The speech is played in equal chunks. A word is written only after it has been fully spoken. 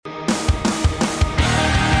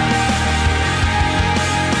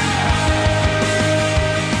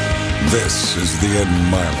This is the Ed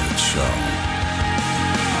Milet Show.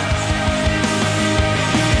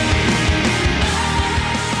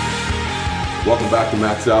 Welcome back to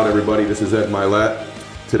Max Out, everybody. This is Ed Milet.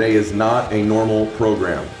 Today is not a normal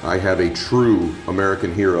program. I have a true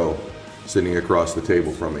American hero sitting across the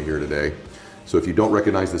table from me here today. So if you don't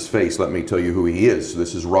recognize this face, let me tell you who he is.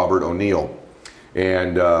 This is Robert O'Neill.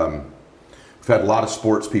 And we've had a lot of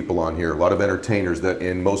sports people on here, a lot of entertainers that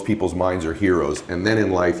in most people's minds are heroes. And then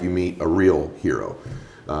in life, you meet a real hero.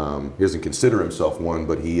 He doesn't consider himself one,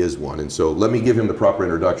 but he is one. And so let me give him the proper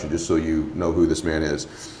introduction just so you know who this man is.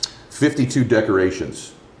 52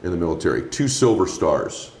 decorations in the military, 2 Silver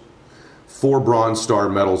Stars, 4 Bronze Star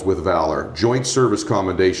Medals with Valor, Joint Service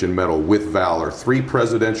Commendation Medal with Valor, 3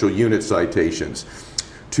 Presidential Unit Citations,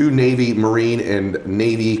 2 Navy, Marine, and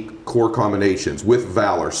Navy Corps Commendations with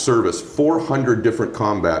Valor, service, 400 different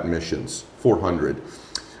combat missions, 400.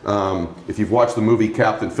 If you've watched the movie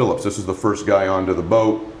Captain Phillips, this is the first guy onto the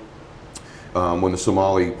boat when the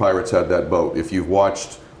Somali pirates had that boat. If you've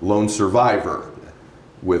watched Lone Survivor,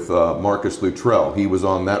 with Marcus Luttrell. He was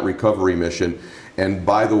on that recovery mission. And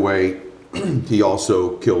by the way, he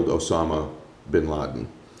also killed Osama bin Laden.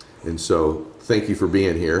 And so thank you for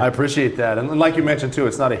being here. I appreciate that. And like you mentioned too,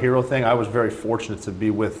 it's not a hero thing. I was very fortunate to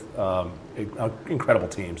be with incredible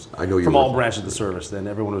teams. I know you from were. all branches of the service. And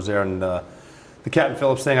everyone was there. And the Captain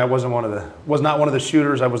Phillips thing, I was not one of the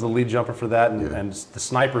shooters. I was the lead jumper for that. And the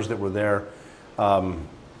snipers that were there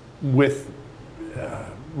with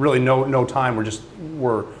really no time.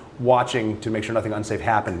 We're watching to make sure nothing unsafe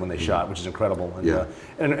happened when they shot, which is incredible. And,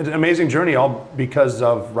 and it's an amazing journey, all because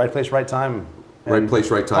of right place, right time. Right place,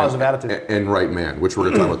 right time. Positive attitude. And right man, which we're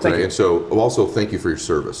going to talk about today. And so also thank you for your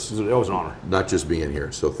service. It was an honor. Not just being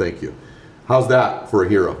here, so thank you. How's that for a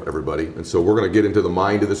hero, everybody? And so we're going to get into the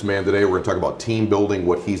mind of this man today. We're going to talk about team building,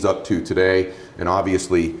 what he's up to today, and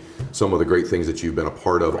obviously some of the great things that you've been a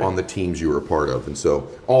part of on the teams you were a part of. And so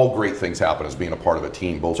all great things happen as being a part of a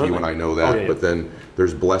team. Both you and I know that. But then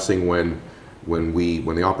there's blessing when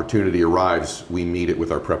the opportunity arrives, we meet it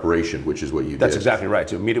with our preparation, which is what you did. That's exactly right.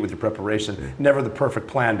 To meet it with your preparation, never the perfect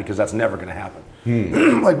plan, because that's never going to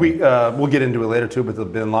happen. Like we'll get into it later too, but the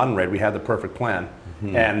Bin Laden raid, we had the perfect plan.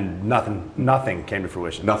 And nothing came to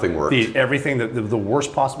fruition. Nothing worked. Everything, the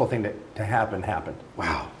worst possible thing to happen happened.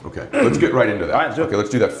 Wow. Okay. Let's get right into that. All right, okay, let's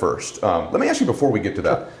do that first. Let me ask you before we get to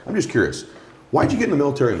that. I'm just curious. Why'd you get in the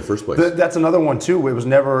military in the first place? That's another one too. It was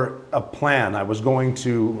never a plan. I was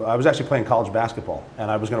actually playing college basketball, and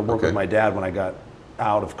I was going to work with my dad when I got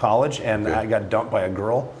out of college, and I got dumped by a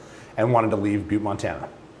girl and wanted to leave Butte, Montana.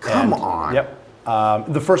 Come on. Yep.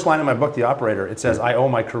 The first line in my book, The Operator, it says, I owe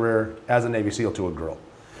my career as a Navy SEAL to a girl.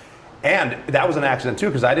 And that was an accident too,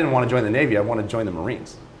 because I didn't want to join the Navy, I wanted to join the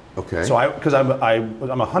Marines. Okay. So because I'm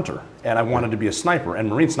a hunter, and I wanted to be a sniper, and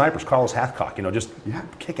Marine snipers, Carlos Hathcock, just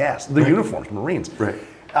kick ass. The uniforms, Marines. Right.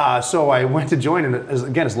 So I went to join, and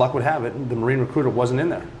as luck would have it, the Marine recruiter wasn't in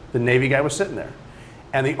there. The Navy guy was sitting there.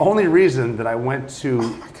 And the only reason that I went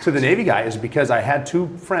to the Navy guy is because I had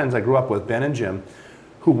 2 friends I grew up with, Ben and Jim,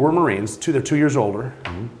 who were Marines. They're 2 years older.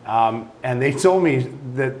 And they told me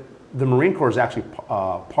that the Marine Corps is actually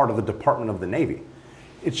part of the Department of the Navy.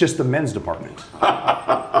 It's just the men's department.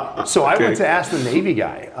 So I went to ask the Navy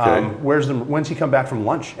guy, when's he come back from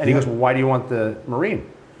lunch? And he goes, well, why do you want the Marine?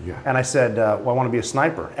 And I said, well, I want to be a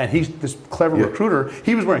sniper. And he's this clever recruiter.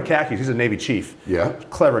 He was wearing khakis. He's a Navy chief.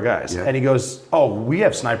 Clever guys. And he goes, oh, we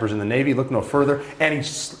have snipers in the Navy. Look no further. And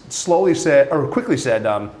he quickly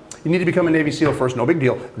said, you need to become a Navy SEAL first, no big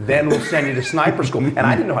deal. Then we'll send you to sniper school. And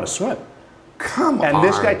I didn't know how to swim. Come on. And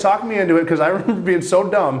this guy talked me into it because I remember being so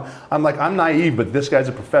dumb. I'm like, I'm naive, but this guy's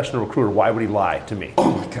a professional recruiter. Why would he lie to me?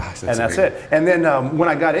 Oh my gosh, that's it. And then when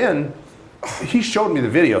I got in, he showed me the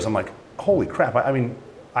videos. I'm like, holy crap.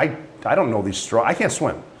 I don't know these straws. I can't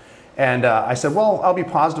swim. And I said, well, I'll be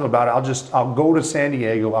positive about it. I'll go to San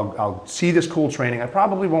Diego. I'll see this cool training. I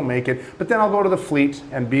probably won't make it, but then I'll go to the fleet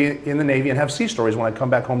and be in the Navy and have sea stories when I come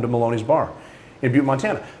back home to Maloney's Bar in Butte,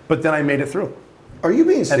 Montana. But then I made it through. Are you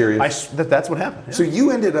being serious? That's what happened. Yeah. So you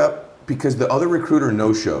ended up, because the other recruiter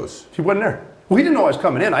no-shows. He wasn't there. We didn't know I was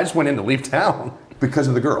coming in. I just went in to leave town. Because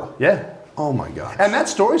of the girl? Yeah. Oh my gosh. And that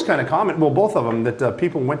story's kind of common. Well, both of them, that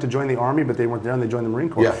people went to join the Army, but they weren't there and they joined the Marine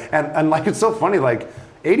Corps. Yeah. And like, it's so funny, like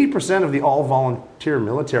 80% of the all-volunteer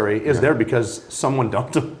military is there because someone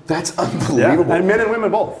dumped them. That's unbelievable. Yeah. And men and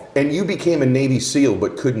women both. And you became a Navy SEAL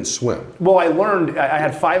but couldn't swim. Well, I learned, I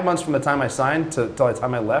had 5 months from the time I signed till the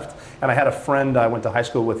time I left, and I had a friend I went to high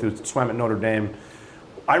school with who swam at Notre Dame.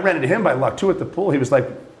 I ran into him by luck too at the pool. He was like,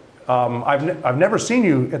 I've never seen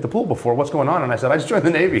you at the pool before. What's going on? And I said, I just joined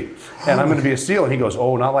the Navy, and I'm going to be a SEAL. And he goes,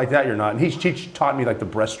 oh, not like that, you're not. And he taught me like the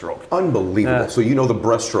breaststroke. Unbelievable. So you know the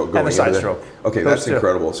breaststroke going and the side into stroke. Okay, that's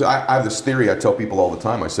incredible. So I have this theory I tell people all the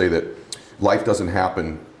time. I say that life doesn't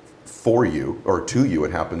happen for you or to you,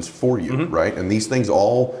 it happens for you, right? And these things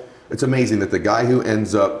all, it's amazing that the guy who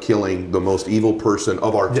ends up killing the most evil person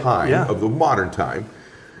of our time, of the modern time,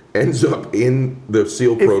 ends up in the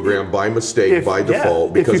SEAL program by mistake, by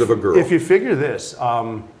default, because of a girl. If you figure this,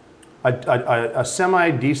 a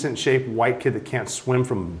semi-decent shaped white kid that can't swim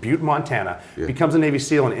from Butte, Montana, becomes a Navy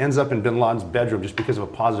SEAL and ends up in bin Laden's bedroom just because of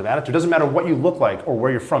a positive attitude. It doesn't matter what you look like or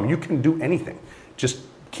where you're from. You can do anything. Just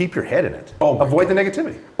keep your head in it. Avoid the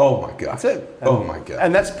negativity. Oh my God. That's it. Oh my God.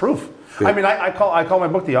 And that's proof. I mean, I call my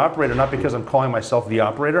book The Operator, not because I'm calling myself the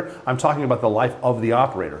operator. I'm talking about the life of the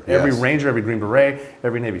operator. Every Ranger, every Green Beret,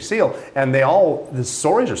 every Navy SEAL, and the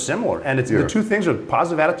stories are similar. And it's the two things are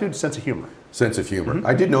positive attitude, sense of humor. Sense of humor.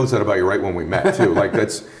 I did notice that about you right when we met too. Like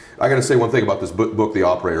that's, I got to say one thing about this book, The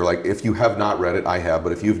Operator. Like if you have not read it, I have,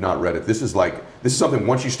 but if you've not read it, this is something.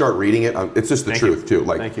 Once you start reading it, it's just the truth too.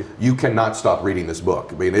 Like you cannot stop reading this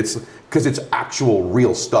book. I mean, it's because it's actual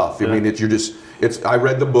real stuff. I mean, I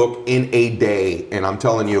read the book in a day, and I'm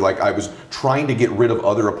telling you, like I was trying to get rid of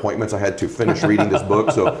other appointments I had to finish reading this book.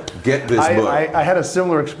 So get this book. I had a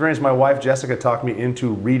similar experience. My wife Jessica talked me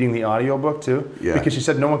into reading the audiobook too, because she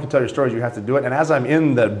said no one can tell your stories. You have to do it. And as I'm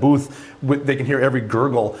in that booth, they can hear every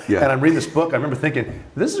gurgle. And I'm reading this book. I remember thinking,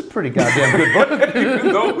 this is a pretty goddamn good book.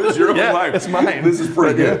 Even though it was your own life, it's mine. This is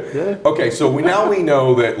pretty good. Okay, so now we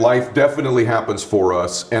know that life definitely happens for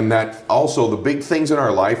us, and that also the big things in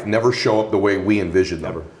our life never show up the way we envisioned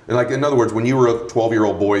them. And like in other words, when you were a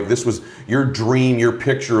 12-year-old boy, this was your dream, your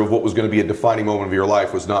picture of what was going to be a defining moment of your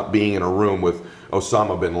life was not being in a room with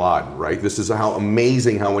Osama bin Laden, right? This is how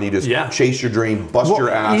amazing how when you just chase your dream, bust your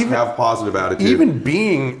ass, have positive attitude. Even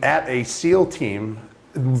being at a SEAL team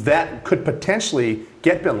that could potentially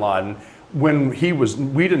get bin Laden, when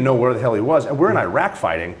we didn't know where the hell he was, and we're in Iraq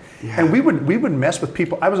fighting, and we would mess with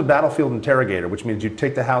people. I was a battlefield interrogator, which means you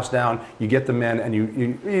take the house down, you get the men, and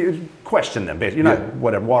you question them. Basically, you're not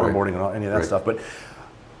waterboarding and any of that stuff. But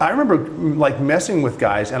I remember like messing with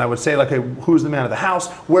guys, and I would say like, hey, who's the man of the house?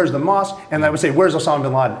 Where's the mosque? And I would say, where's Osama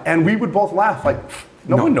bin Laden? And we would both laugh like.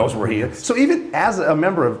 No one knows where he is. So even as a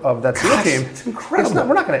member of that SEAL team, it's incredible.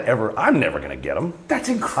 I'm never going to get him. That's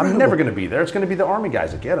incredible. I'm never going to be there. It's going to be the Army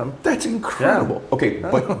guys that get him. That's incredible. Okay,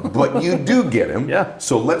 but you do get him.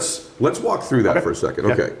 So let's walk through that for a second.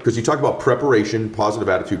 Okay, because you talk about preparation, positive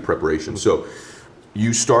attitude preparation. So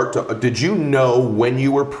you start to, did you know when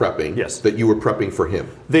you were prepping that you were prepping for him?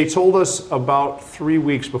 They told us about 3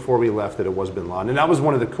 weeks before we left that it was bin Laden. And that was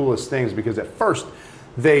one of the coolest things because at first,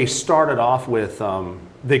 they started off with,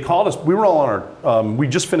 they called us, we were all on our, we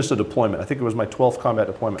just finished a deployment. I think it was my 12th combat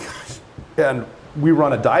deployment. And we were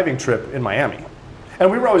on a diving trip in Miami.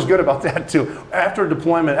 And we were always good about that too. After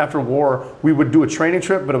deployment, after war, we would do a training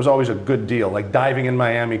trip, but it was always a good deal. Like diving in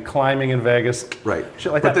Miami, climbing in Vegas. Right.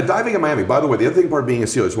 Shit like that. But the diving in Miami, by the way, the other thing about being a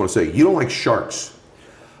SEAL, I just want to say, you don't like sharks.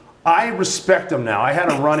 I respect them now. I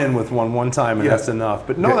had a run-in with one time and that's enough.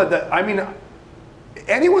 But no, I mean,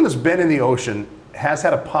 anyone that's been in the ocean has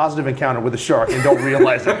had a positive encounter with a shark and don't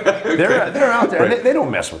realize it. They're out there. And they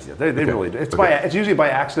don't mess with you. They really do. It's usually by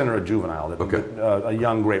accident or a juvenile, a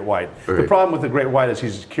young great white. The problem with the great white is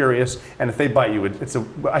he's curious, and if they bite you,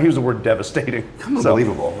 I use the word devastating.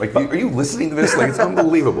 Unbelievable. Are you listening to this? Like it's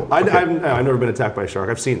unbelievable. I've never been attacked by a shark.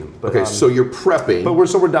 I've seen them. But, so you're prepping. But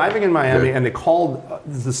we're diving in Miami, and they called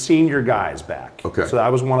the senior guys back. So I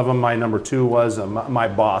was one of them. My number 2 was my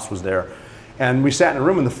boss was there. And we sat in a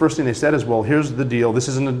room, and the first thing they said is, well, here's the deal. This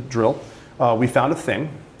isn't a drill. We found a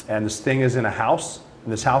thing, and this thing is in a house,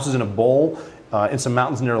 and this house is in a bowl in some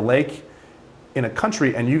mountains near a lake in a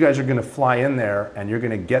country, and you guys are going to fly in there, and you're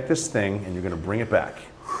going to get this thing, and you're going to bring it back.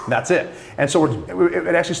 And that's it. And so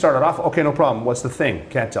it actually started off, okay, no problem. What's the thing?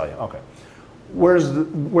 Can't tell you. Okay. Where's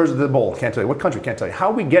the bowl? Can't tell you. What country? Can't tell you.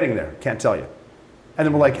 How are we getting there? Can't tell you. And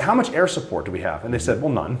then we're like, how much air support do we have? And they said,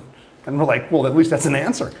 well, none. And we're like, well, at least that's an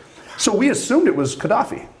answer. So we assumed it was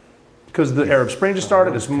Gaddafi because the Arab Spring just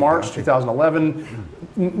started. It's March 2011.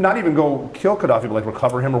 Not even go kill Gaddafi, but like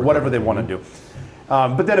recover him or whatever they want to do.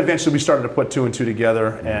 But then eventually we started to put 2 and 2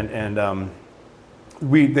 together, and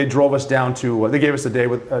they drove us down to. They gave us a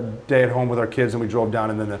day at home with our kids, and we drove down.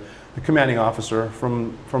 And then the commanding officer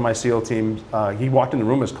from my SEAL team, he walked in the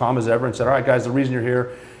room as calm as ever and said, "All right, guys, the reason you're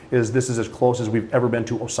here is this is as close as we've ever been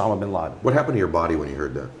to Osama bin Laden." What happened to your body when you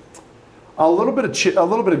heard that? A little bit of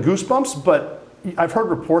goosebumps, but I've heard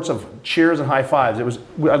reports of cheers and high fives.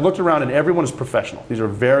 I looked around and everyone is professional. These are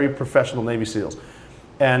very professional Navy SEAls.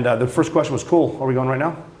 And the first question was, cool, are we going right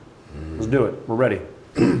now? Let's do it, we're ready.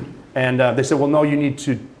 And they said, well, no,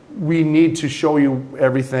 we need to show you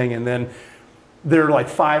everything, and then there are like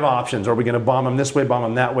 5 options. Are we going to bomb them this way, bomb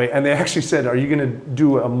them that way? And they actually said, are you going to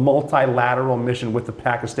do a multilateral mission with the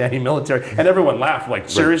Pakistani military? And everyone laughed, like,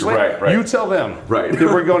 seriously? Right. You tell them Right. that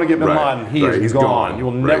we're going to get bin Right. Laden. He Right. is He's gone. gone. You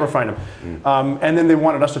will Right. never find him. And then they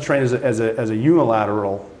wanted us to train as a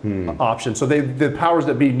unilateral option. So the powers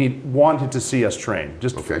that be wanted to see us train.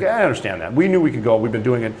 Okay. I understand that. We knew we could go. We've been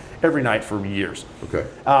doing it every night for years. Okay.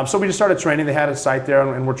 So we just started training. They had a site there,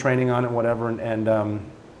 and we're training on it, whatever. And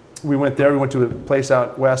we went there. We went to a place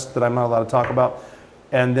out west that I'm not allowed to talk about.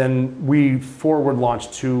 And then we forward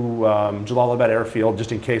launched to Jalalabad Airfield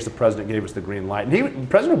just in case the president gave us the green light. And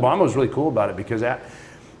President Obama was really cool about it because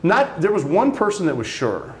there was one person that was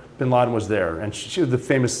sure bin Laden was there, and she was the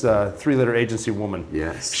famous 3-letter agency woman.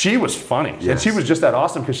 Yes. She was funny. Yes. And she was just that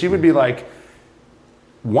awesome because she would be like,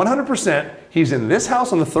 100%, he's in this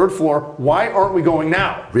house on the 3rd floor. Why aren't we going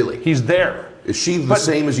now? Really? He's there. Is she the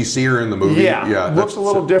same as you see her in the movie? Yeah, looks a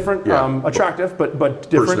little different, yeah. attractive, but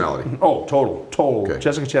different. Personality. Oh, total. Okay.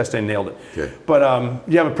 Jessica Chastain nailed it. Okay. But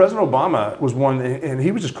but President Obama was one, and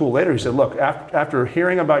he was just cool later. He said, look, after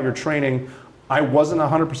hearing about your training, I wasn't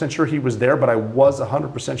 100% sure he was there, but I was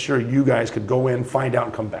 100% sure you guys could go in, find out,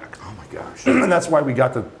 and come back. Oh my gosh. And that's why we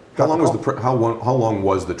got the. How long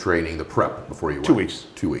was the training, the prep before you went? 2 weeks.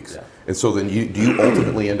 2 weeks. Yeah. And so then do you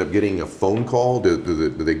ultimately end up getting a phone call? Do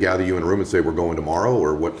they gather you in a room and say we're going tomorrow,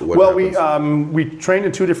 or what? Well, happens? we trained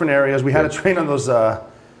in 2 different areas. We had to train on those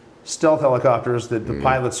stealth helicopters that the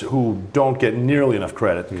pilots who don't get nearly enough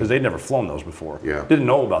credit because they'd never flown those before. Yeah. Didn't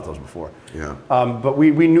know about those before. Yeah. But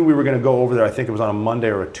we knew we were going to go over there. I think it was on a Monday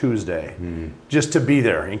or a Tuesday, just to be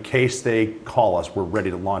there in case they call us. We're ready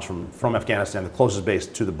to launch from Afghanistan, the closest base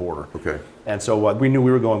to the border. Okay. And so we knew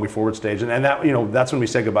we were going. We forward staged, and that that's when we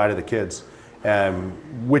said goodbye to the kids,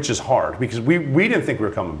 which is hard because we didn't think we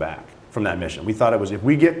were coming back from that mission. We thought it was if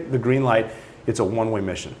we get the green light, it's a one-way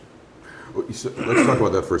mission. So let's talk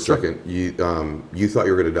about that for a second. You thought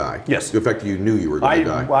you were going to die. Yes. In fact, you knew you were going to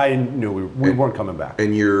die. I knew we weren't coming back.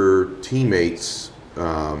 And your teammates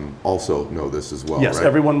also know this as well, yes, right?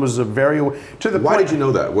 everyone was Why did you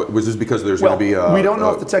know that? Was this because there's going to be we don't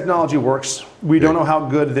know if the technology works. We don't know how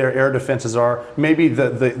good their air defenses are. Maybe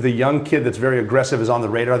the young kid that's very aggressive is on the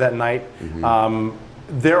radar that night.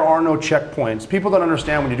 There are no checkpoints. People don't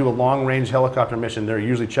understand when you do a long-range helicopter mission, there are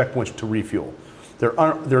usually checkpoints to refuel. There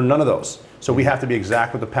are none of those. So we have to be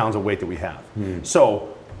exact with the pounds of weight that we have.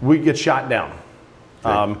 So we get shot down.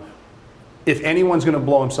 Okay. If anyone's going to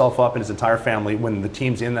blow himself up and his entire family when the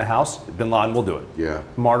team's in the house, bin Laden will do it. Yeah.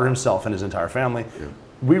 Martyr himself and his entire family. Yeah.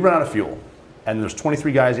 We run out of fuel, and there's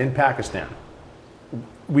 23 guys in Pakistan.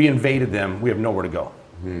 We invaded them. We have nowhere to go.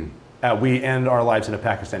 We end our lives in a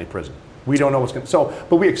Pakistani prison. We don't know what's going to. So,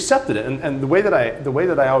 but we accepted it, and the way that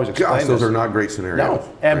I always explain Gosh, those this, are not great scenarios.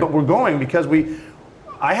 no, but we're going because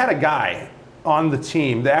I had a guy on the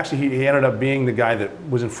team that actually he ended up being the guy that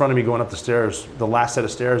was in front of me going up the stairs, the last set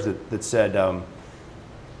of stairs that said,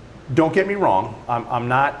 "Don't get me wrong, I'm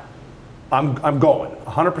going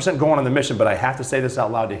 100% going on the mission, but I have to say this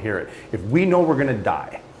out loud to hear it. If we know we're going to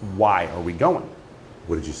die, why are we going?"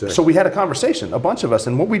 What did you say? So we had a conversation, a bunch of us,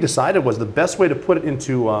 and what we decided was the best way to put it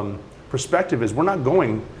into perspective is we're not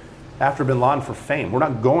going after bin Laden for fame. We're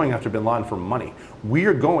not going after bin Laden for money. We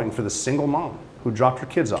are going for the single mom who dropped her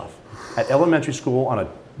kids off at elementary school on a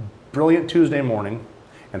brilliant Tuesday morning,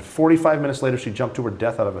 and 45 minutes later she jumped to her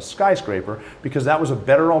death out of a skyscraper because that was a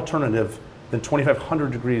better alternative than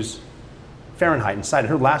 2,500 degrees Fahrenheit inside.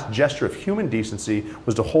 Her last gesture of human decency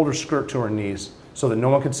was to hold her skirt to her knees so that no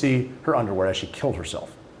one could see her underwear as she killed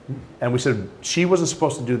herself. And we said, she wasn't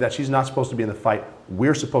supposed to do that. She's not supposed to be in the fight.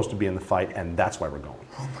 We're supposed to be in the fight, and that's why we're going.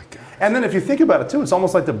 Oh my God. And then if you think about it too, it's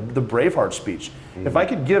almost like the Braveheart speech. If I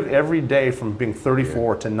could give every day from being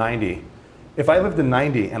 34 to 90, if I lived to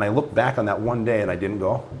 90 and I look back on that one day and I didn't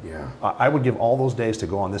go, I would give all those days to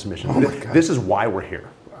go on this mission. Oh my God. This is why we're here.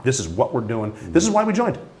 This is what we're doing. This is why we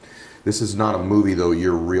joined. This is not a movie, though.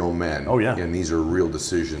 You're real men. Oh, yeah. And these are real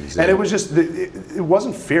decisions. And it was just, it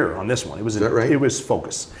wasn't fear on this one. It was, Is that right? It was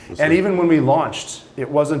focus. And even when we launched, it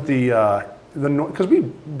wasn't because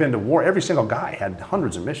we've been to war. Every single guy had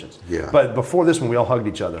hundreds of missions. Yeah. But before this one, we all hugged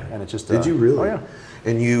each other, and it just. Did you really? Oh yeah.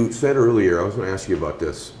 And you said earlier, I was going to ask you about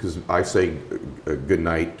this because I say good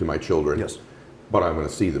night to my children. Yes. But I'm going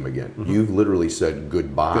to see them again. You've literally said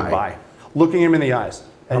goodbye. Goodbye. Looking him in the eyes.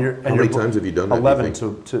 How many times have you done that? 11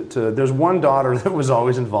 to there's one daughter that was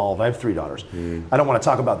always involved. I have 3 daughters. I don't want to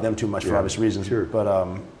talk about them too much for obvious reasons. Sure.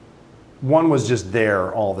 But one was just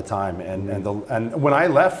there all the time, and when I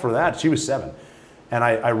left for that, she was 7, And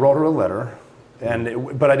I wrote her a letter,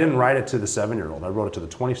 but I didn't write it to the 7-year-old. I wrote it to the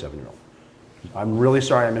 27-year-old. I'm really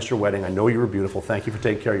sorry I missed your wedding. I know you were beautiful. Thank you for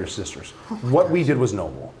taking care of your sisters. What we did was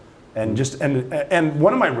noble. And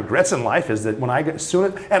one of my regrets in life is that when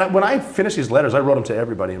I finished these letters, I wrote them to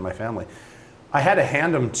everybody in my family. I had to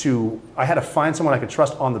hand them I had to find someone I could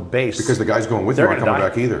trust on the base. Because the guys going with you aren't coming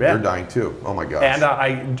back either. Yeah. They're dying too. Oh my gosh.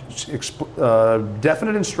 And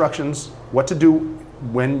definite instructions, what to do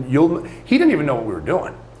when he didn't even know what we were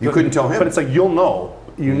doing. You couldn't tell him. But it's like, you'll know.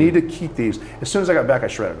 You need to keep these. As soon as I got back, I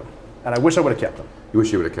shredded them. And I wish I would have kept them. You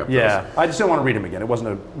wish you would have kept those? Yeah. I just didn't want to read them again. It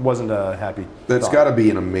wasn't a happy That's thought. got to be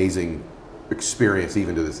an amazing experience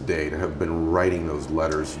even to this day to have been writing those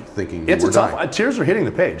letters thinking It's we're tough. dying. Tears are hitting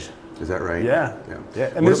the page. Is that right? Yeah.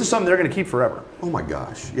 And this is something they're going to keep forever. Oh my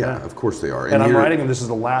gosh. Yeah, of course they are. And I'm writing them. This is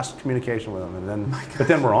the last communication with them. And then, but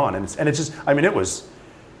then we're on. And it's just, I mean,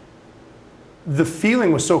 the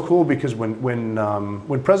feeling was so cool because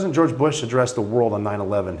when President George Bush addressed the world on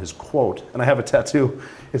 9/11, his quote, and I have a tattoo,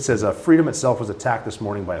 it says, freedom itself was attacked this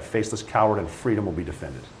morning by a faceless coward and freedom will be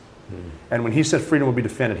defended. And when he said freedom will be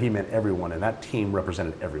defended, he meant everyone, and that team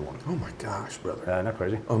represented everyone. Oh my gosh, brother! Isn't that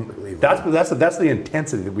crazy? Unbelievable. That's the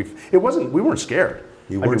intensity that we weren't scared.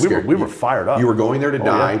 You weren't scared. We were fired up. You were going there to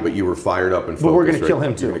die, but you were fired up and focused. But we're going to kill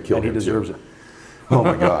him too, and he deserves it. Oh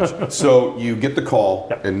my gosh! So you get the call,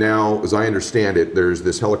 and now, as I understand it, there's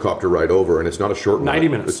this helicopter ride over, and it's not a short one. 90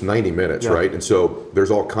 minutes. It's 90 minutes, right? And so there's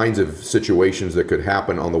all kinds of situations that could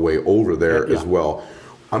happen on the way over there as well.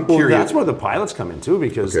 I'm curious. That's where the pilots come in too,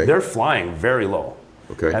 because they're flying very low.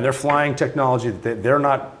 Okay. And they're flying technology that they're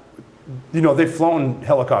not, they've flown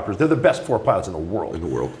helicopters. They're the best 4 pilots in the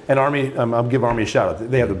world. And Army, I'll give Army a shout out.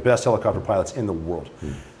 They have the best helicopter pilots in the world.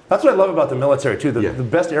 That's what I love about the military too. The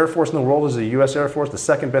best Air Force in the world is the U.S. Air Force. The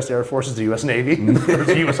second best Air Force is the U.S. Navy. There's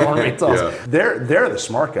the U.S. Army. It's awesome. They're the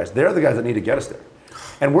smart guys. They're the guys that need to get us there.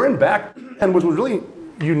 And we're in back. And what was really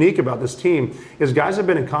unique about this team is guys have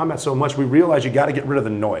been in combat so much, we realize you got to get rid of the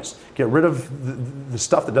noise. Get rid of the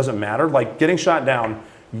stuff that doesn't matter. Like getting shot down,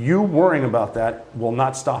 you worrying about that will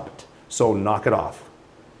not stop it. So knock it off.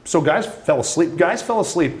 So guys fell asleep. Guys fell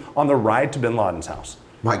asleep on the ride to Bin Laden's house.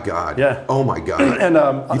 My God. Yeah. Oh my God. And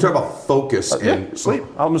you talk about focus and sleep.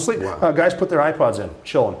 I'm asleep. Wow. Guys put their iPods in,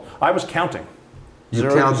 chilling. I was counting. You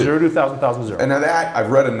Zero counted. 0 to 1,000, 0. And now that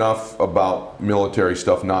I've read enough about military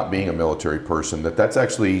stuff, not being a military person, that's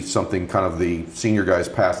actually something kind of the senior guys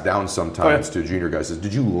pass down sometimes to junior guys.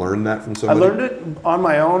 Did you learn that from somebody? I learned it on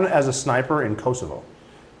my own as a sniper in Kosovo.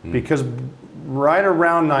 Because right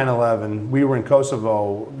around 9/11, we were in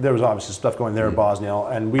Kosovo. There was obviously stuff going there in Bosnia,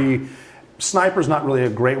 and sniper's not really a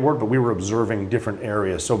great word, but we were observing different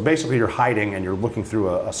areas. So basically you're hiding and you're looking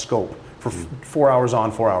through a scope for 4 hours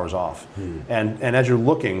on, 4 hours off. And as you're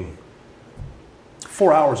looking,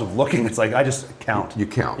 4 hours of looking, it's like I just count. You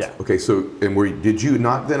count. Yeah. Okay, so did you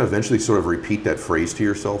not then eventually sort of repeat that phrase to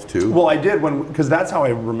yourself too? Well, I did because that's how I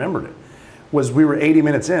remembered it. Was we were 80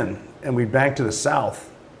 minutes in and we banked to the south.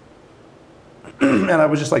 And I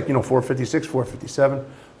was just like, 456, 457,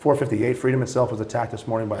 458. Freedom itself was attacked this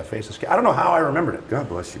morning by a faceless cat. I don't know how I remembered it. God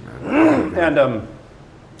bless you, man. And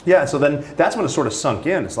so then that's when it sort of sunk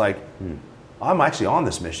in. It's like, I'm actually on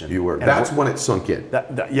this mission. You were. And that's when it sunk in.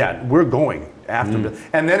 We're going after.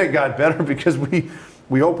 And then it got better because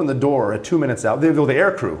we opened the door at 2 minutes out. The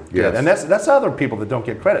air crew did. And that's other people that don't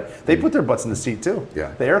get credit. They put their butts in the seat too.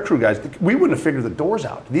 Yeah. The air crew guys, we wouldn't have figured the doors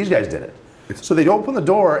out. These guys did it. So they'd open the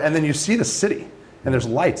door and then you see the city and there's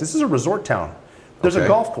lights. This is a resort town. There's a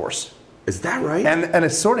golf course. Is that right? And it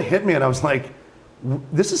sort of hit me and I was like,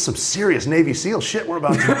 this is some serious Navy SEAL shit we're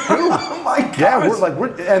about to do. Oh my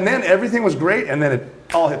God. Yeah, and then everything was great and then it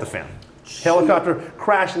all hit the fan. Helicopter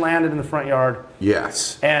crash landed in the front yard.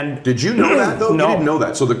 Yes. And did you know that though? No. You didn't know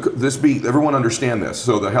that. So everyone understand this.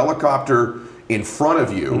 So the helicopter in front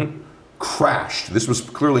of you crashed. This was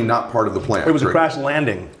clearly not part of the plan. It was a crash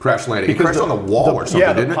landing. Crash landing. It crashed on the wall or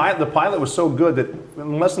something, didn't it? The pilot was so good that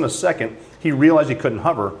in less than a second, he realized he couldn't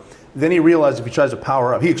hover. Then he realized if he tries to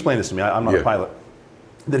power up, he explained this to me, I'm not a pilot,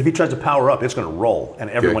 that if he tries to power up, it's going to roll and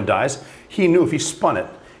everyone dies. He knew if he spun it,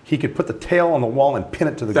 he could put the tail on the wall and pin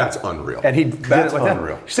it to the ground. That's unreal. And That's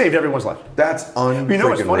unreal. He saved everyone's life. That's unreal. You know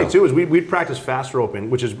what's funny too is we'd practice fast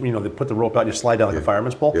roping, which is, they put the rope out, you slide down like a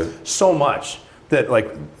fireman's pole, so much that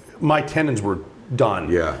like my tendons were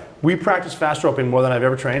done. Yeah. We practiced fast roping more than I've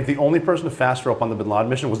ever trained. The only person to fast rope on the Bin Laden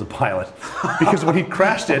mission was the pilot. Because when he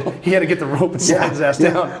crashed it, he had to get the rope and slide his ass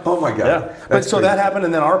down. Oh my God. Yeah. But so that happened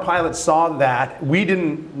and then our pilot saw that. We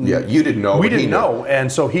didn't. Yeah, you didn't know. We didn't know.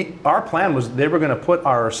 And so our plan was they were going to put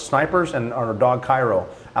our snipers and our dog Cairo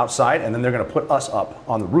outside, and then they're going to put us up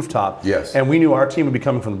on the rooftop. Yes. And we knew our team would be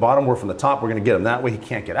coming from the bottom, we're from the top, we're going to get him. That way he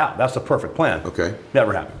can't get out. That's the perfect plan. Okay.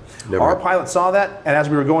 Never happened. Never Our happened. pilot saw that, and as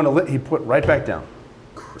we were going to lit, he put right back down.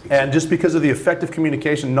 Crazy. And just because of the effective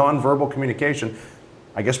communication, nonverbal communication,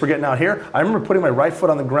 I guess we're getting out here. I remember putting my right foot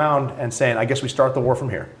on the ground and saying, I guess we start the war from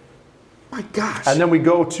here. My gosh. And then we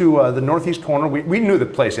go to the northeast corner. We knew the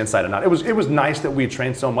place inside and out. It was nice that we had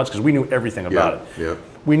trained so much because we knew everything about it. Yeah.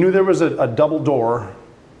 We knew there was a double door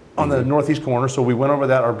on the northeast corner, so we went over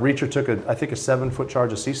that. Our breacher took I think a 7-foot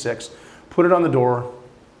charge of C6, put it on the door,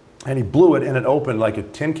 and he blew it, and it opened like a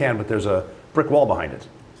tin can, but there's a brick wall behind it.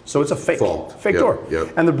 So it's a fake Yep, door.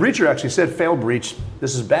 yep. And the breacher actually said, fail breach,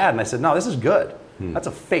 this is bad. And I said, no, this is good. That's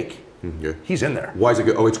a fake. Yeah. He's in there. Why is it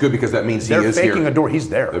good? Oh, it's good because that means he They're is here. faking a door. He's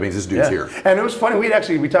there. That means this dude's here. And it was funny.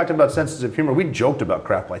 We talked about sensitive humor. We joked about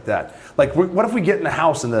crap like that. Like, what if we get in the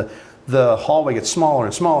house and the hallway gets smaller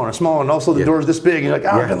and smaller and smaller, and also the door's this big, and you're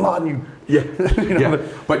like, Bin Laden,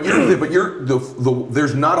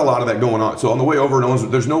 There's not a lot of that going on. So on the way over,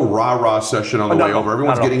 there's no rah-rah session on the way over.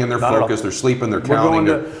 Everyone's getting in their focus. They're sleeping. They're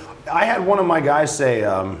counting. I had one of my guys say,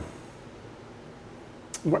 I'm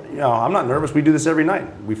not nervous. We do this every night.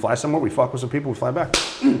 We fly somewhere, we fuck with some people, we fly back.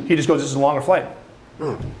 He just goes, this is a longer flight.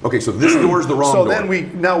 Okay, so this door's the wrong door. So then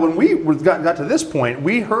when we got to this point,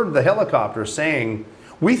 we heard the helicopter saying,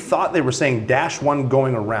 we thought they were saying -1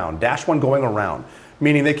 going around,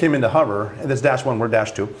 meaning they came into hover, and that's -1, we're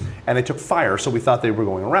 -2, and they took fire, so we thought they were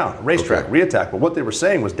going around. Racetrack, reattack, but what they were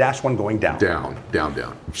saying was -1 going down. Down.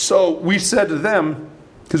 So we said to them,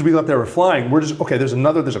 because we thought they were flying, there's a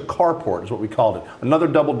carport is what we called it. Another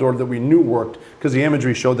double door that we knew worked because the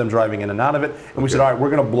imagery showed them driving in and out of it. And we said, all right,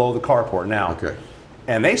 we're going to blow the carport now. Okay.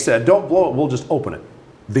 And they said, don't blow it, we'll just open it.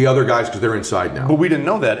 The other guys, because they're inside now. But we didn't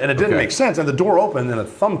know that, and it didn't make sense. And the door opened, and a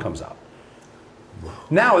thumb comes out.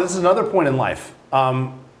 Now, this is another point in life.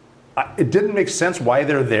 It didn't make sense why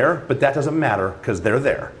they're there, but that doesn't matter because they're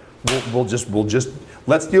there. We'll just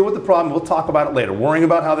let's deal with the problem. We'll talk about it later. Worrying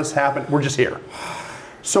about how this happened, we're just here.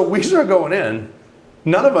 So we start going in.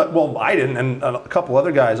 None of us, well, I didn't, and a couple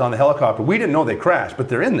other guys on the helicopter, we didn't know they crashed, but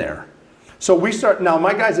they're in there. So we start, now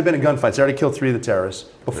my guys have been in gunfights. They already killed 3 of the terrorists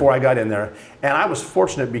before I got in there. And I was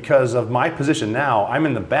fortunate because of my position now. I'm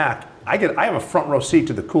in the back. I have a front row seat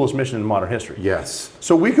to the coolest mission in modern history. Yes.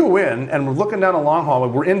 So we go in and we're looking down a long hallway.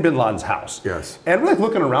 We're in Bin Laden's house. Yes. And we're like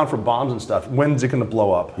looking around for bombs and stuff. When's it going to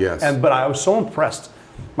blow up? Yes. But I was so impressed.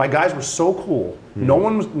 My guys were so cool. No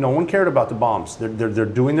one cared about the bombs. They're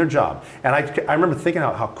doing their job. And I remember thinking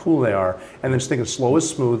how cool they are, and then just thinking slow is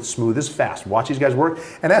smooth, smooth is fast. Watch these guys work.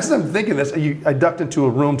 And as I'm thinking this, I ducked into a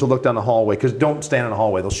room to look down the hallway because don't stand in the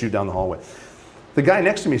hallway. They'll shoot down the hallway. The guy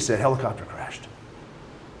next to me said, helicopter crashed.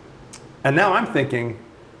 And now I'm thinking,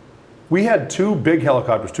 we had 2 big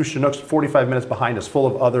helicopters, 2 Chinooks, 45 minutes behind us, full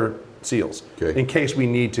of other SEALs, in case we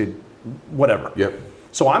need to, whatever. Yep.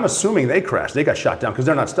 So I'm assuming they crashed. They got shot down because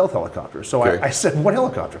they're not stealth helicopters. So I said, what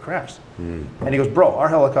helicopter crashed? And he goes, bro, our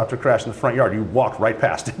helicopter crashed in the front yard. You walked right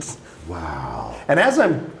past it. Wow. And as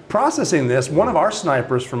I'm processing this, one of our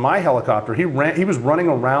snipers from my helicopter, he was running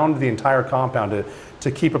around the entire compound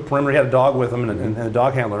to keep a perimeter. He had a dog with him and a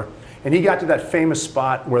dog handler. And he got to that famous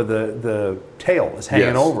spot where the tail is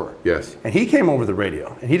hanging over. Yes. And he came over the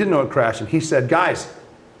radio, and he didn't know it crashed. And he said, guys,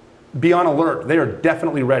 be on alert. They are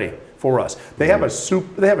definitely ready for us. They have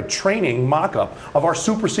a training mock-up of our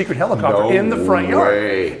super secret helicopter in the front yard.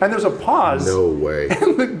 And there's a pause. No way.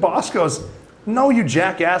 And the boss goes, no, you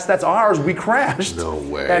jackass, that's ours. We crashed. No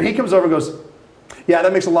way. And he comes over and goes, yeah,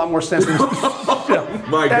 that makes a lot more sense.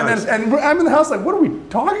 My God. And I'm in the house like, what are we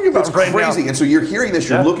talking about That's right crazy. now? And so you're hearing this,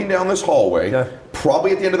 you're looking down this hallway. Yeah.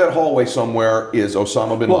 Probably at the end of that hallway somewhere is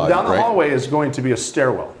Osama bin Laden, Well, down the hallway is going to be a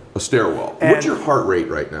stairwell. A stairwell. And what's your heart rate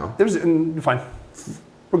right now? You're fine.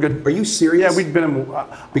 We're good. Are you serious? Yeah, we'd been in...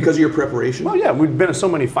 because of your preparation? Well, yeah, we'd been in so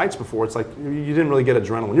many fights before. It's like you didn't really get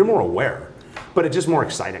adrenaline. You're more aware, but it's just more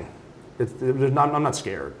exciting. I'm not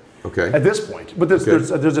scared. Okay. At this point, but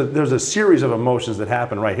there's a series of emotions that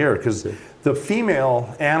happen right here because the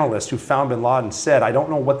female analyst who found bin Laden said, I don't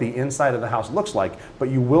know what the inside of the house looks like, but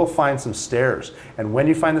you will find some stairs. And when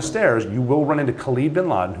you find the stairs, you will run into Khalid bin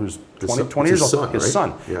Laden, who's 20 years old, his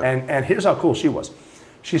son. Yeah. And here's how cool she was.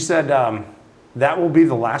 She said, that will be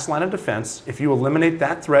the last line of defense. If you eliminate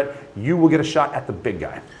that threat, you will get a shot at the big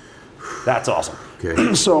guy. That's awesome.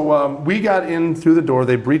 Okay. So we got in through the door.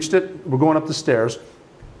 They breached it. We're going up the stairs.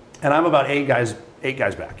 And I'm about eight guys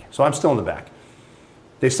back. So I'm still in the back.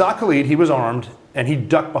 They saw Khalid. He was armed, and he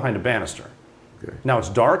ducked behind a banister. Okay. Now it's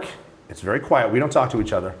dark. It's very quiet. We don't talk to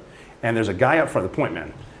each other. And there's a guy up front, the point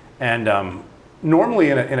man. And normally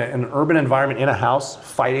in an urban environment, in a house,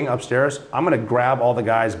 fighting upstairs, I'm going to grab all the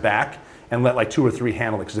guys back and let like 2 or 3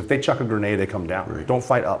 handle it, because if they chuck a grenade, they come down. Right. Don't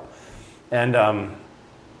fight up. And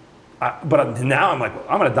but now I'm like,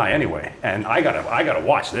 I'm going to die anyway, and I gotta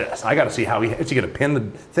watch this. I got to see how is he going to pin the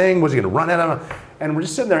thing? Was he going to run at him? And we're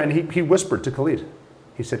just sitting there, and he whispered to Khalid.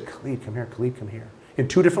 He said, "Khalid, come here. Khalid, come here." In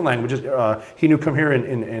 2 different languages. He knew "come here"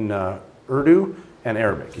 in Urdu and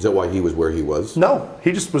Arabic. Is that why he was where he was? No,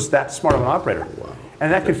 he just was that smart of an operator. Wow.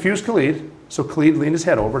 And that confused Khalid. So Khalid leaned his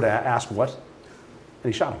head over to ask what,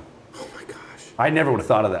 and he shot him. Oh my gosh. I never would have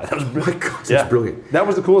thought of that. That was brilliant. Oh my gosh, that's brilliant. That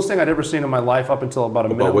was the coolest thing I'd ever seen in my life up until about a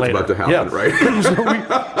minute what's later. about to happen,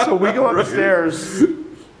 right? So we go up the stairs,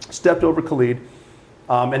 stepped over Khalid,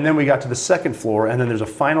 and then we got to the 2nd floor, and then there's a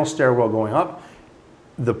final stairwell going up.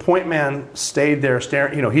 The point man stayed there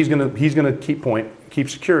staring. You know, he's gonna keep point, keep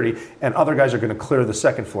security, and other guys are gonna clear the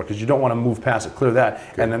 2nd floor, because you don't want to move past it. Clear that,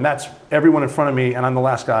 Okay. and then that's everyone in front of me, and I'm the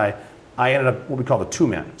last guy. I ended up what we call the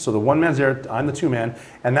 2-man. So the 1 man's there, I'm the 2-man,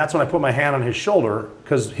 and that's when I put my hand on his shoulder,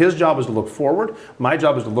 because his job is to look forward, my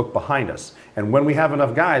job is to look behind us. And when we have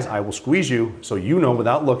enough guys, I will squeeze you so you know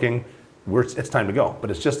without looking, it's time to go.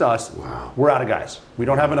 But it's just us. Wow. We're out of guys. We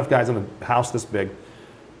don't have enough guys in a house this big.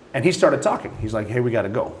 And he started talking. He's like, "Hey, we got to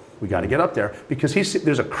go. We got to get up there," because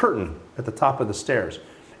there's a curtain at the top of the stairs,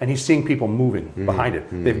 and he's seeing people moving behind it.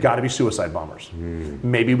 They've got to be suicide bombers.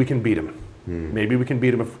 Maybe we can beat him. Maybe we can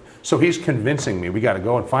beat him. So he's convincing me we got to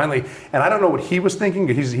go. And finally, and I don't know what he was thinking.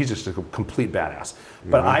 He's just a complete badass.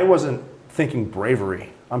 But I wasn't thinking bravery.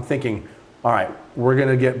 I'm thinking, all right, we're going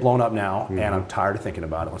to get blown up now, and I'm tired of thinking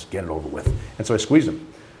about it. Let's get it over with. And so I squeezed him.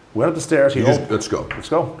 Went up the stairs. Let's go. Let's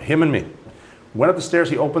go. Him and me. Went up the stairs,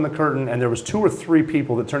 he opened the curtain, and there was 2 or 3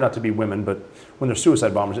 people that turned out to be women, but when they're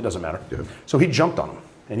suicide bombers, it doesn't matter. Yeah. So he jumped on them,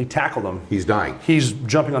 and he tackled them. He's dying. He's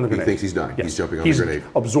jumping on the grenade. He thinks he's dying. Yes. He's jumping on the grenade.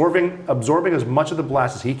 Absorbing as much of the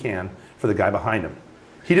blast as he can for the guy behind him.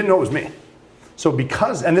 He didn't know it was me. So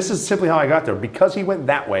because, and this is simply how I got there, because he went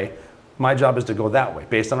that way, my job is to go that way,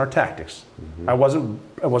 based on our tactics. I wasn't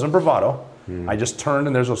bravado. I just turned,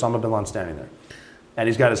 and there's Osama bin Laden standing there. And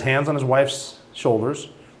he's got his hands on his wife's shoulders,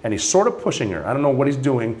 and he's sort of pushing her. I don't know what he's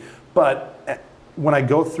doing, but when I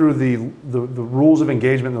go through the rules of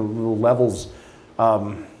engagement, the levels,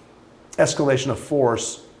 escalation of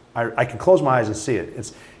force, I can close my eyes and see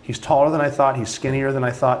it. He's taller than I thought. He's skinnier than I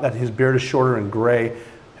thought. That his beard is shorter and gray.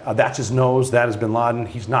 That's his nose. That is bin Laden.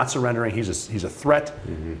 He's not surrendering. He's a threat.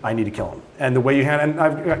 I need to kill him. And the way you handle, and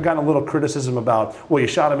I've gotten a little criticism about, well, you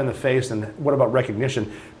shot him in the face, and what about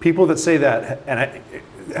recognition? People that say that, and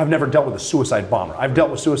I've never dealt with a suicide bomber. I've dealt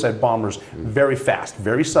with suicide bombers very fast,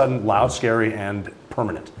 very sudden, loud, scary, and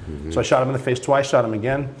permanent. So I shot him in the face twice, shot him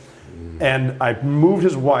again, and I moved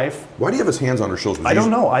his wife. Why do you have his hands on her shoulders? I don't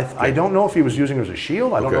know. I don't know if he was using her as a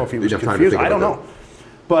shield. I don't know if he was confused. I don't know.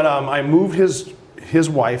 But I moved his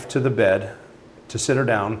wife to the bed to sit her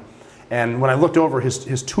down, and when I looked over, his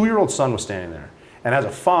 2-year-old son was standing there. And as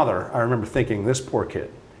a father, I remember thinking, this poor kid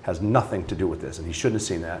has nothing to do with this, and he shouldn't have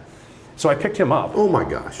seen that. So I picked him up. Oh my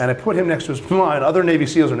gosh. And I put him next to his mom, and other Navy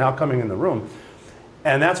SEALs are now coming in the room.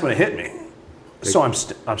 And that's when it hit me. So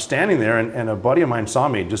I'm standing there, and a buddy of mine saw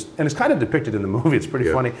me, and it's kind of depicted in the movie. It's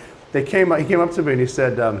pretty funny. He came up to me and he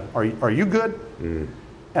said, are you good?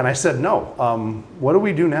 And I said, no. What do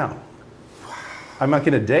we do now? I'm like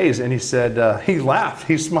in a daze, and he said, he laughed,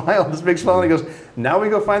 he smiled, this big smile, and he goes, now we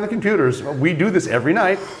go find the computers. We do this every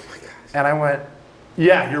night. And I went,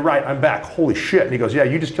 yeah, you're right, I'm back. Holy shit. And he goes, yeah,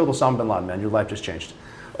 you just killed Osama bin Laden, man. Your life just changed.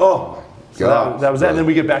 Oh, so that was that. And then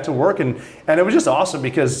we get back to work, and it was just awesome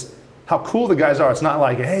because how cool the guys are. It's not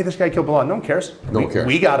like, hey, this guy killed bin Laden. No one cares. No one cares.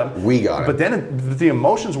 We got him. We got him. But then the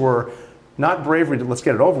emotions were not bravery to let's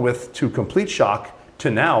get it over with, to complete shock,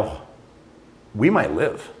 to now we might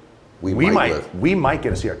live. We might live. We might get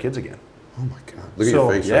to see our kids again. Oh my God. Look at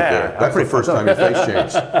your face right there. That's the first time your face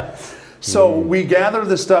changed. So we gathered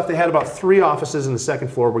the stuff. They had about 3 offices in the 2nd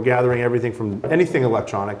floor. We're gathering everything from anything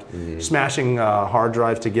electronic, smashing hard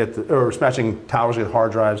drives to get, or smashing towers to get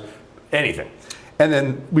hard drives, anything. And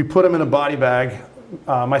then we put him in a body bag.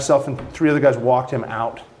 Myself and 3 other guys walked him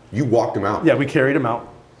out. You walked him out? Yeah, we carried him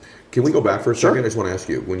out. Can we go back for a second? Sure. I just want to ask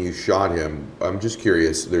you, when you shot him, I'm just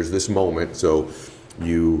curious, there's this moment, so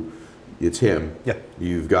it's him. Yeah.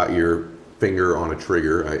 You've got your finger on a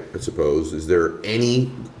trigger, I suppose. Is there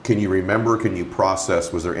can you remember, can you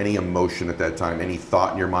process, was there any emotion at that time, any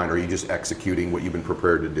thought in your mind, or are you just executing what you've been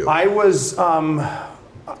prepared to do? I was, I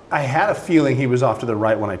had a feeling he was off to the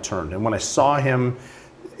right when I turned. And when I saw him,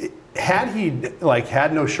 had he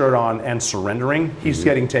had no shirt on and surrendering, he's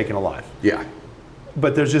getting taken alive. Yeah.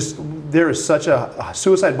 But there is such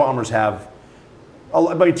suicide bombers have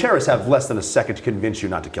But terrorists have less than a second to convince you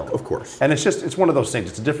not to kill them. Of course. And it's one of those things.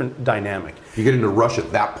 It's a different dynamic. You get into rush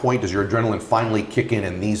at that point. Does your adrenaline finally kick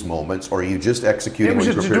in these moments, or are you just executing It was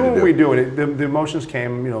what just you're prepared doing to do? what we do. The emotions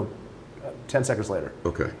came, 10 seconds later.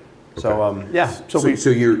 Okay. So yeah. So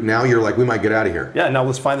you're like, we might get out of here. Yeah. Now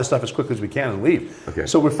let's find the stuff as quickly as we can and leave. Okay.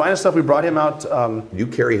 So we're finding stuff. We brought him out. You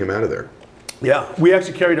carry him out of there. Yeah, we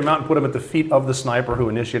actually carried him out and put him at the feet of the sniper who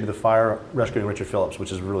initiated the fire, rescuing Richard Phillips,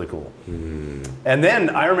 which is really cool. And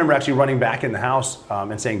then I remember actually running back in the house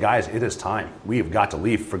and saying, guys, it is time. We have got to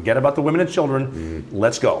leave. Forget about the women and children.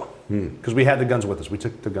 Let's go. Because we had the guns with us. We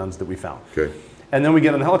took the guns that we found. Okay. And then we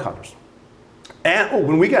get on the helicopters. And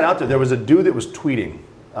when we got out there was a dude that was tweeting,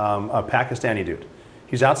 a Pakistani dude.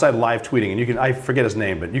 He's outside live tweeting, and I forget his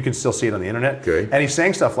name, but you can still see it on the internet. Okay. And he's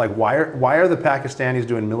saying stuff like, why are the Pakistanis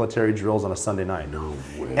doing military drills on a Sunday night? No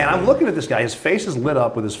way. And I'm looking at this guy, his face is lit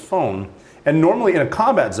up with his phone, and normally in a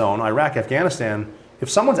combat zone, Iraq, Afghanistan, if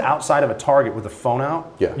someone's outside of a target with a phone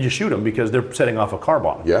out, Yeah. you shoot them because they're setting off a car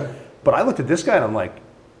bomb. Yeah. But I looked at this guy and I'm like,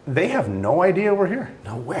 they have no idea we're here.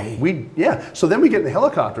 No way. So then we get in the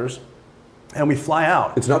helicopters, and we fly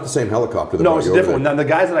out. It's not the same helicopter that No, brought it's a you over different one. there. Now, the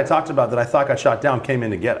guys that I talked about that I thought got shot down came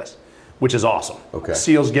in to get us, which is awesome. Okay.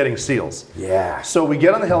 SEALs getting SEALs. Yeah. So we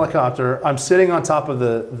get on the helicopter. I'm sitting on top of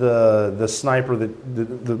the sniper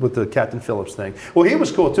with the Captain Phillips thing. Well, he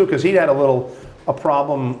was cool too because he had a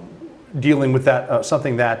problem dealing with that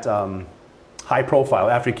something that high profile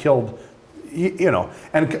after he killed.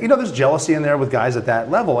 And there's jealousy in there with guys at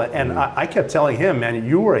that level. And I kept telling him, man,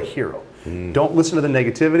 you were a hero. Don't listen to the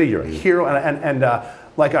negativity. You're a hero. And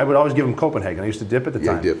like I would always give him Copenhagen. I used to dip at the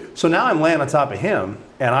time. you dip. So now I'm laying on top of him,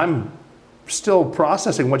 and I'm still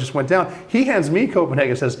processing what just went down. He hands me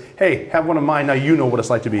Copenhagen and says, hey, have one of mine. Now you know what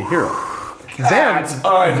it's like to be a hero. That's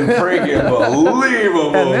unfreaking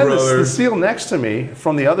believable, And then brother. the SEAL next to me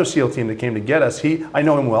from the other SEAL team that came to get us, I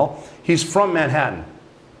know him well. He's from Manhattan.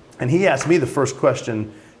 And he asked me the first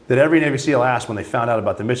question that every Navy SEAL asked when they found out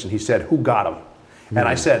about the mission. He said, who got him? And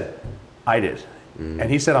I said, I did.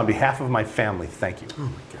 And he said, on behalf of my family, thank you. Oh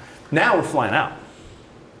my God. Now we're flying out.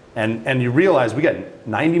 And you realize we got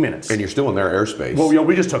 90 minutes. And you're still in their airspace. Well,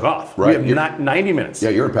 we just took off. Right. We have 90 minutes. Yeah,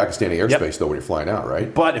 you're in Pakistani airspace Yep. though when you're flying out,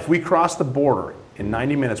 right? But if we cross the border in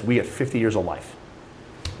 90 minutes, we get 50 years of life.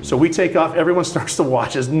 So we take off, everyone starts to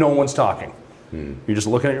watch as no one's talking. You're just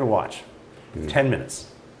looking at your watch. 10 minutes.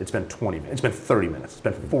 It's been 20 minutes. It's been 30 minutes. It's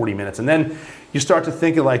been 40 minutes. And then you start to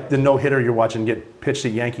think of like the no-hitter you're watching get pitched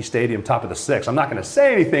at Yankee Stadium, top of the sixth. I'm not going to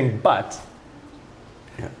say anything, but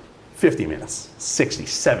 50 minutes, 60,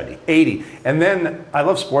 70, 80. And then I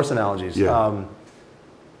love sports analogies. Yeah.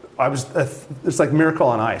 It's like Miracle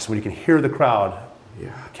on Ice when you can hear the crowd Yeah.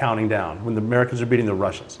 counting down when the Americans are beating the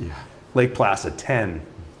Russians. Yeah. Lake Placid, 10,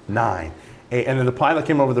 9, 8. And then the pilot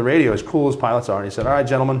came over the radio, as cool as pilots are, and he said, all right,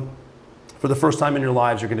 gentlemen, for the first time in your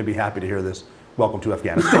lives, you're going to be happy to hear this. Welcome to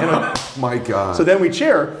Afghanistan. My God. So then we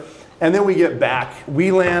cheer, and then we get back.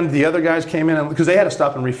 We land. The other guys came in because they had to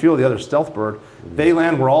stop and refuel the other stealth bird. They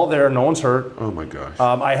land. We're all there. No one's hurt. Oh my gosh.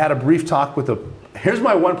 I had a brief talk with Here's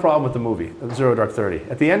my one problem with the movie, Zero Dark 30.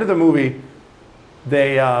 At the end of the movie,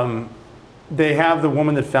 they have the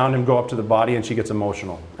woman that found him go up to the body, and she gets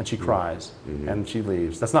emotional, and she cries, and she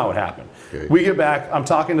leaves. That's not what happened. Okay. We get back. I'm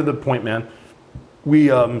talking to the point man. We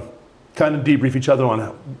kind of debrief each other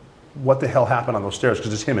on what the hell happened on those stairs,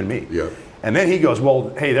 because it's him and me. Yeah. And then he goes,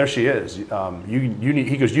 well, hey, there she is. He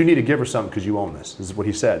goes, you need to give her something because you own this. This is what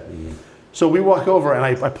he said. So we walk over, and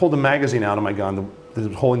I pulled the magazine out of my gun,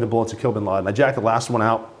 holding the bullets to kill bin Laden. I jacked the last one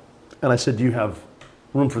out, and I said, do you have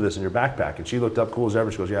room for this in your backpack? And she looked up cool as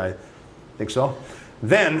ever. She goes, yeah, I think so.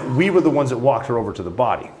 Then we were the ones that walked her over to the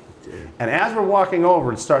body. And as we're walking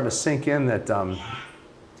over, it's starting to sink in that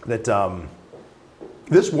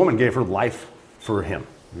this woman gave her life for him.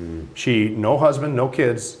 She, no husband, no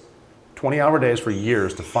kids, 20-hour days for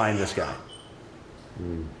years to find this guy.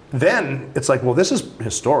 Then it's like, well, this is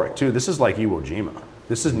historic too. This is like Iwo Jima.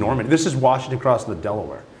 This is Normandy. This is Washington crossing the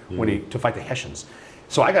Delaware to fight the Hessians.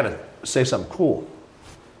 So I got to say something cool.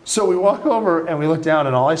 So we walk over and we look down,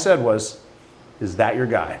 and all I said was, "Is that your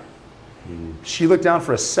guy?" She looked down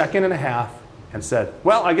for a second and a half and said,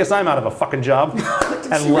 "Well, I guess I'm out of a fucking job."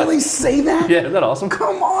 Did and she really say that? Yeah, isn't that awesome?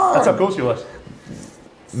 Come on. That's how cool she was.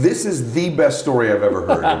 This is the best story I've ever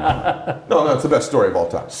heard. No, it's the best story of all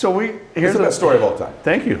time. So It's the best story of all time.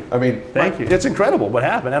 Thank you. I mean, Thank you. It's incredible what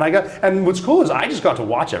happened. And what's cool is I just got to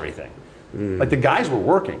watch everything. Like the guys were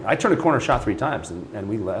working. I turned a corner, shot 3 nimes, and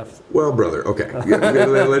we left. Well, brother, okay. Nice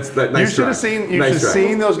You should have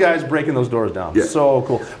seen those guys breaking those doors down. Yeah. So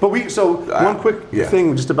cool. But one quick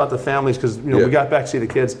thing just about the families, because we got back to see the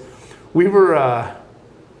kids. We were.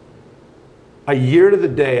 A year to the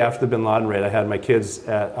day after the Bin Laden raid, I had my kids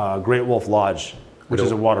at Great Wolf Lodge, which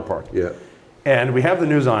is a water park. Yeah. And we have the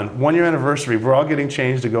news on, 1 year anniversary, we're all getting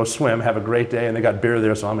changed to go swim, have a great day, and they got beer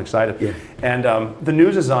there, so I'm excited. Yeah. And the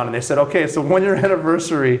news is on, and they said, okay, it's the 1 year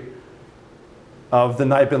anniversary of the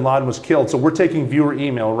night Bin Laden was killed, so we're taking viewer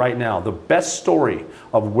email right now. The best story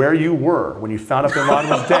of where you were when you found out Bin Laden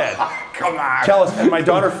was dead. Come on. Tell us. And my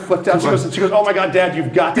daughter flipped out. She goes, oh my God, Dad,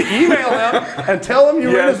 you've got to email him and tell him you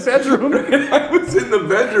were in his bedroom. I was in the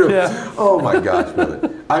bedroom. Yeah. Oh my gosh, brother.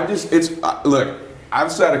 Look,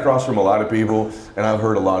 I've sat across from a lot of people and I've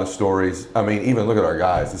heard a lot of stories. I mean, even look at our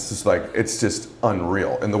guys. It's just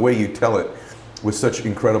unreal. And the way you tell it with such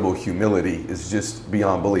incredible humility is just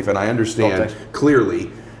beyond belief. And I understand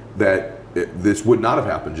clearly that this would not have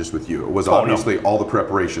happened just with you. It was obviously all the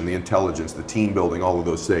preparation, the intelligence, the team building, all of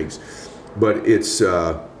those things. But it's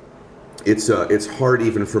hard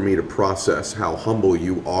even for me to process how humble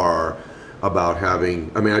you are about having.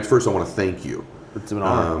 I mean, first I want to thank you It's an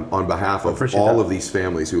honor. on behalf of all of these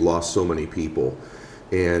families who lost so many people,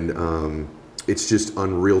 and it's just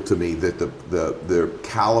unreal to me that the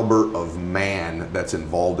caliber of man that's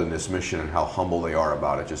involved in this mission and how humble they are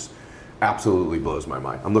about it just absolutely blows my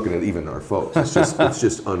mind. I'm looking at even our folks. It's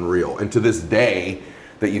just unreal. And to this day,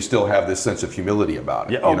 that you still have this sense of humility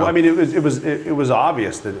about it. Yeah. I mean, it was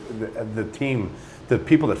obvious that the team, the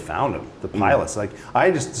people that found him, the pilots, like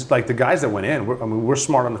the guys that went in. We're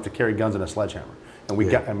smart enough to carry guns and a sledgehammer, and we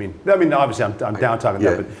got. I mean, obviously, I'm down talking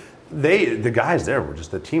that, but the guys there were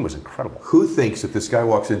the team was incredible. Who thinks that this guy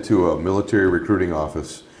walks into a military recruiting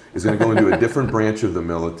office, is going to go into a different branch of the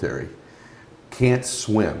military, can't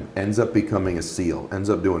swim, ends up becoming a SEAL,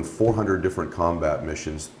 ends up doing 400 different combat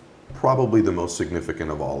missions, probably the most significant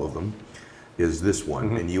of all of them is this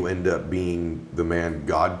one, and you end up being the man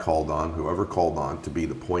God called on, whoever called on, to be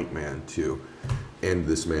the point man to end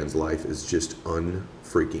this man's life is just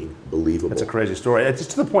unfreaking believable. It's a crazy story. It's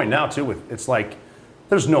to the point now too. It's like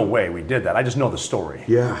there's no way we did that. I just know the story.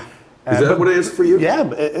 Yeah. Is that what it is for you? Yeah.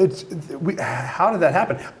 How did that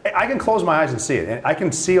happen? I can close my eyes and see it. I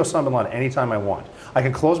can see Osama bin Laden anytime I want. I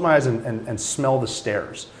can close my eyes and smell the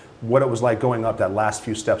stairs, what it was like going up that last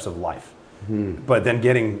few steps of life. But then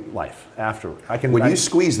getting life after. When you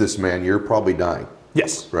squeeze this man, you're probably dying.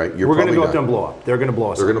 Yes. Right? We're going to go up there and blow up. They're going to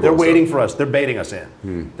blow us up. They're waiting for us. They're baiting us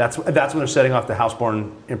in. That's when they're setting off the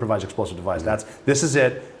house-borne improvised explosive device. This is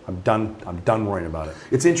it. I'm done worrying about it.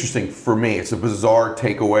 It's interesting for me. It's a bizarre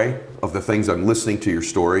takeaway of the things I'm listening to your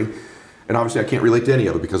story. And obviously I can't relate to any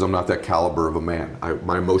of it because I'm not that caliber of a man.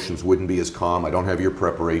 My emotions wouldn't be as calm. I don't have your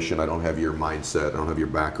preparation. I don't have your mindset. I don't have your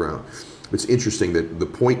background. It's interesting that the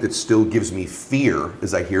point that still gives me fear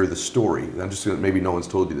as I hear the story, and I'm just gonna, maybe no one's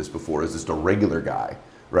told you this before, is just a regular guy,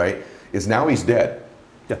 right? Is now he's dead,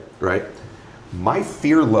 right? My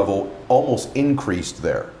fear level almost increased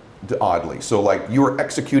there, oddly. So like you were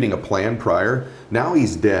executing a plan prior, now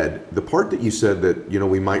he's dead. The part that you said that,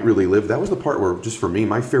 we might really live, that was the part where, just for me,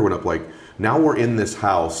 my fear went up like, now we're in this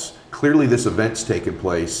house, clearly this event's taken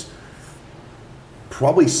place,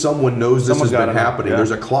 probably someone knows this has been happening.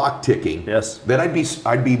 There's a clock ticking. Yes. Then I'd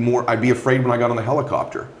be afraid when I got on the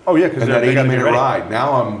helicopter. Oh yeah, because that 80-minute ride.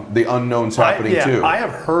 Now the unknown's happening too. I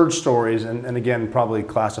have heard stories, and again, probably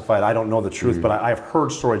classified. I don't know the truth, but I have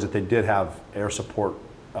heard stories that they did have air support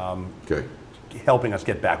helping us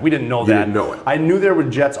get back. We didn't know that. You didn't know it. I knew there were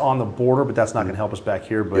jets on the border, but that's not going to help us back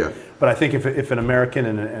here. But I think if an American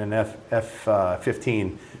and an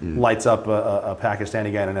F-15 lights up a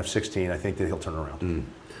Pakistani guy in an F-16, I think that he'll turn around.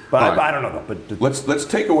 But I don't know. But let's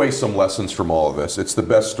take away some lessons from all of this. It's the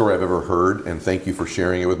best story I've ever heard, and thank you for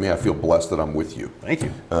sharing it with me. I feel blessed that I'm with you. Thank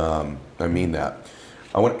you. I mean that.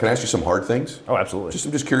 Can I ask you some hard things? Oh, absolutely.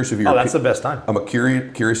 I'm just curious of your. That's the best time. I'm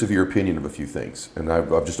curious of your opinion of a few things, and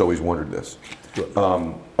I've just always wondered this.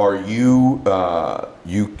 Are you?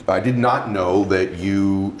 I did not know that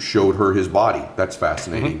you showed her his body. That's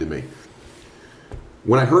fascinating to me.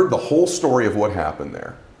 When I heard the whole story of what happened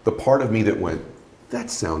there, the part of me that went, that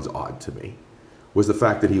sounds odd to me, was the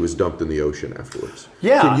fact that he was dumped in the ocean afterwards.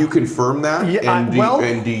 Yeah. Can you confirm that? Yeah.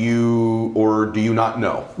 Do you not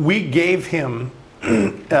know? We gave him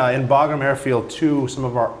in Bagram Airfield to some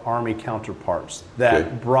of our Army counterparts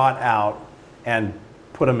that brought out and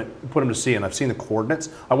put him to sea, and I've seen the coordinates.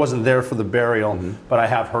 I wasn't there for the burial, but I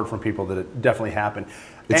have heard from people that it definitely happened.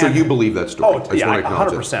 And so you believe that story? Oh, yeah,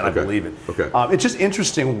 100%. I believe it. Okay. It's just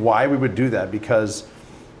interesting why we would do that, because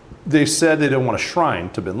they said they didn't want a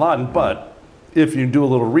shrine to bin Laden, but if you do a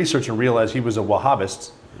little research and realize he was a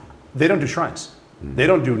Wahhabist, they don't do shrines. They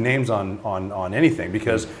don't do names on anything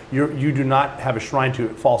because you do not have a shrine to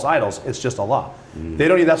false idols. It's just Allah. They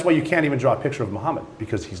don't. That's why you can't even draw a picture of Muhammad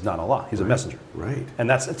because he's not Allah. He's a messenger. Right. And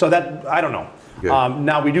that's so that I don't know. Okay.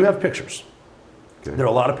 Now we do have pictures. Okay. There are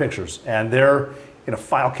a lot of pictures, and they're in a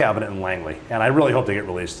file cabinet in Langley, and I really hope they get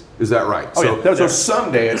released. Is that right? Oh, so, yeah, they're so there.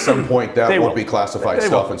 someday at some point that They won't will. be classified They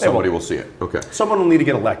stuff will. and They somebody will. will see it. Okay. Someone will need to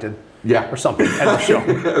get elected. Yeah. Or something at the show.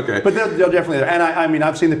 Okay. But they're definitely there. And I mean,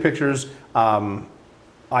 I've seen the pictures.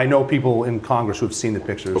 I know people in Congress who have seen the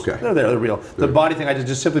pictures. Okay. They're there. They're real. The body thing, I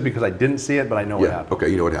just simply because I didn't see it, but I know what happened. Okay,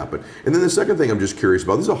 you know what happened. And then the second thing I'm just curious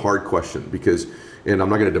about, this is a hard question because, and I'm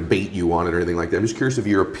not going to debate you on it or anything like that. I'm just curious of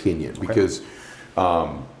your opinion because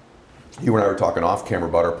you and I were talking off camera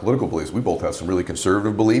about our political beliefs. We both have some really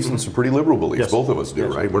conservative beliefs and some pretty liberal beliefs. Yes. Both of us do,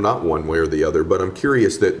 Yes. right? We're not one way or the other, but I'm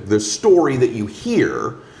curious that the story that you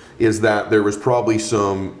hear is that there was probably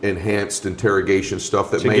some enhanced interrogation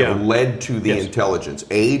stuff that may have led to the Yes. intelligence.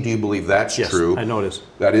 A, do you believe that's Yes, true? I know it is.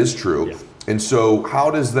 That is true. Yeah. And so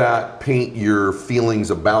how does that paint your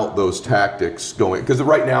feelings about those tactics going? Because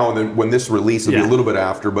right now, and then when this release will be a little bit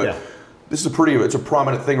after, but this is it's a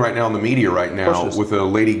prominent thing right now in the media right now with a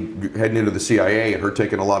lady heading into the CIA and her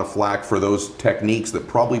taking a lot of flack for those techniques that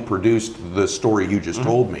probably produced the story you just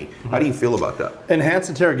told me. How do you feel about that? Enhanced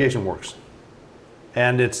interrogation works.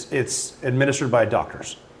 And it's administered by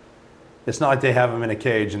doctors. It's not like they have them in a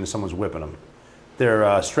cage and someone's whipping them.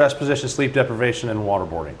 They're stress position, sleep deprivation, and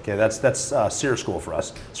waterboarding. Okay, that's SEER school for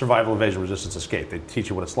us, survival, evasion, resistance, escape. They teach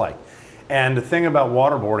you what it's like. And the thing about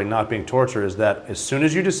waterboarding not being torture is that as soon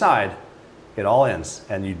as you decide, it all ends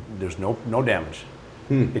and there's no damage.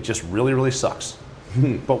 It just really, really sucks.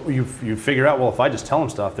 But you figure out, well, if I just tell them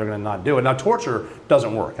stuff, they're going to not do it. Now, torture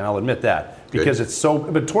doesn't work, and I'll admit that, because it's so,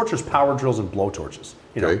 but torture's power drills and blow torches,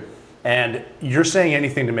 you know? And you're saying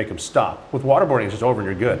anything to make them stop. With waterboarding, it's just over and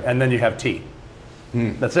you're good. And then you have tea.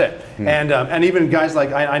 That's it. And even guys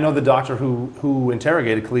like, I know the doctor who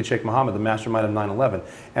interrogated Khalid Sheikh Mohammed, the mastermind of 9/11.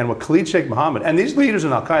 And what Khalid Sheikh Mohammed, and these leaders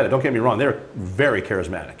in Al-Qaeda, don't get me wrong, they're very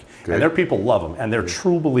charismatic. And their people love them, and they're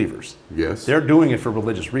true believers. Yes. They're doing it for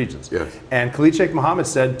religious reasons. Yes. And Khalid Sheikh Mohammed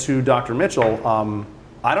said to Dr. Mitchell,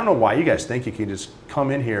 I don't know why you guys think you can just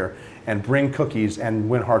come in here and bring cookies and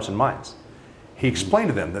win hearts and minds. He explained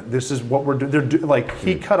to them that this is what we're doing. Like,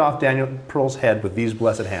 he cut off Daniel Pearl's head with these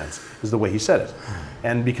blessed hands, is the way he said it.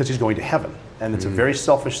 And because he's going to heaven. And it's a very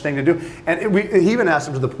selfish thing to do. And he even asked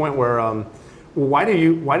him to the point where, why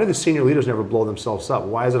do the senior leaders never blow themselves up?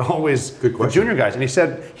 Why is it always the junior guys? And he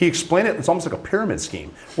said, he explained it, it's almost like a pyramid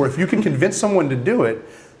scheme, where if you can convince someone to do it,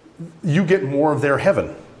 you get more of their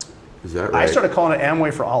heaven. Is that right? I started calling it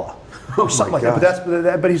Amway for Allah. Or something like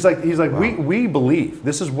that. But he's like wow. we believe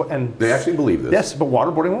this is what, and they actually believe this. Yes, but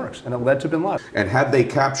waterboarding works, and it led to Bin Laden. And had they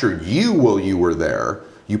captured you while you were there,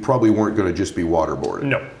 you probably weren't going to just be waterboarded.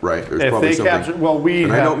 No, right? There's if probably they something. Captured, well,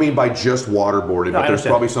 I don't mean by just waterboarding, but there's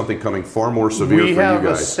probably something coming far more severe for you guys. We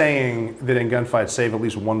have a saying that in gunfights, save at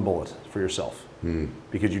least one bullet for yourself,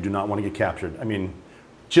 because you do not want to get captured. I mean,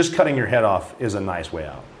 just cutting your head off is a nice way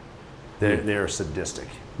out. They're sadistic.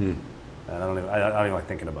 And I don't even like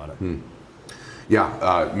thinking about it.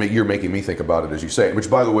 Yeah, you're making me think about it as you say it, which,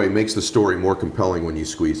 by the way, makes the story more compelling when you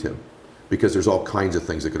squeeze him, because there's all kinds of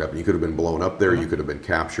things that could happen. You could have been blown up there. You could have been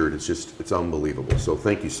captured. It's unbelievable. So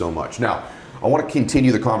thank you so much. Now, I want to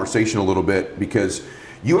continue the conversation a little bit because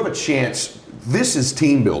you have a chance. This is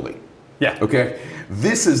team building. Yeah. Okay?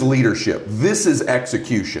 This is leadership. This is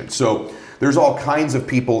execution. So there's all kinds of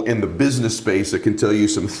people in the business space that can tell you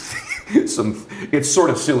some it's sort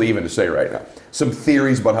of silly even to say right now, some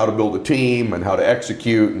theories about how to build a team and how to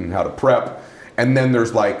execute and how to prep. And then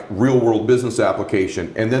there's like real world business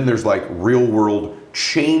application. And then there's like real world,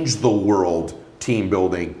 change the world team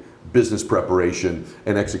building, business preparation,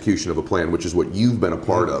 and execution of a plan, which is what you've been a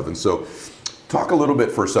part of. And so talk a little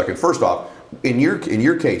bit for a second. First off, in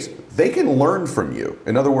your case, they can learn from you.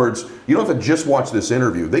 In other words, you don't have to just watch this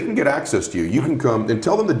interview. They can get access to you. You can come and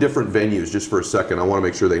tell them the different venues just for a second. I want to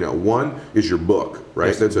make sure they know. One is your book, right?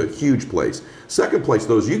 Yes. That's a huge place. Second place,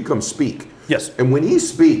 though, is you can come speak. Yes. And when he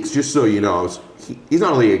speaks, just so you know, he's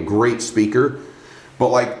not only a great speaker, but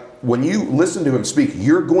like when you listen to him speak,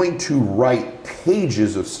 you're going to write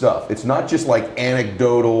pages of stuff. It's not just like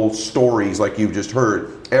anecdotal stories like you've just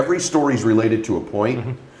heard. Every story is related to a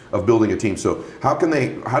point of building a team. So how do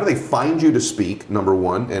they find you to speak, number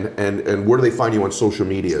one, and where do they find you on social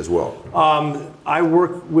media as well? I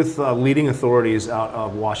work with leading authorities out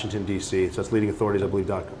of Washington, D.C. So it's leading authorities, I believe,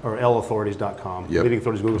 or lauthorities.com. Yep. Leading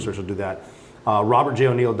authorities, Google search will do that.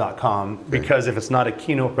 robertjoneal.com, because if it's not a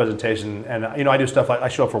keynote presentation, and I do stuff like I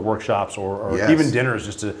show up for workshops or Yes. even dinners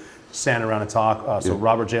just to stand around and talk. So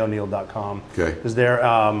robertjoneal.com is there.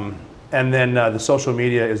 And then the social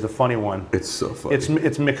media is the funny one. It's so funny. It's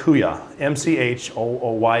Mchuya,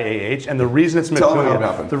 MCHOOYAH, and the reason it's Tell them how it Mchuya,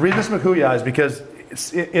 happened. the reason it's Mchuya is because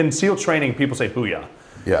in SEAL training people say Hooyah.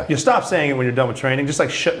 Yeah. You stop saying it when you're done with training, just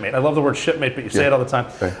like shipmate. I love the word shipmate, but you say it all the time.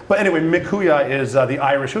 Okay. But anyway, Mchuya is the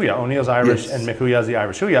Irish Hooyah. O'Neill's Irish, Yes. and Mchuya is the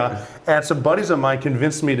Irish Hooyah. And some buddies of mine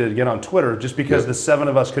convinced me to get on Twitter just because the 7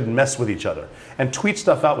 of us could mess with each other and tweet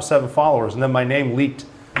stuff out with 7 followers, and then my name leaked.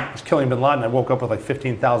 It's killing Bin Laden. I woke up with like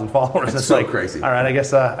 15,000 followers. That's it's so like, crazy. All right, I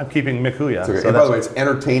guess I'm keeping Mchuya. Okay. So And by the way, it's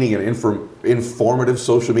entertaining and informative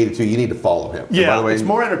social media too. You need to follow him. And yeah, by the way, it's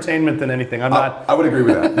more entertainment than anything. I'm not. I would agree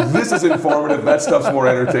with that. This is informative. That stuff's more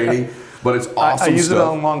entertaining, but it's awesome I use stuff. it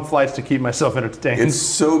on long flights to keep myself entertained. It's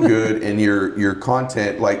so good, and your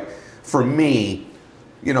content, like for me,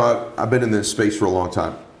 I've been in this space for a long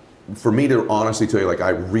time. For me to honestly tell you, like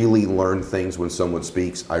I really learn things when someone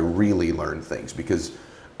speaks. I really learn things because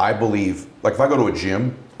I believe, like if I go to a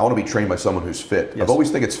gym, I want to be trained by someone who's fit. Yes. I've always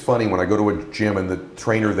think it's funny when I go to a gym and the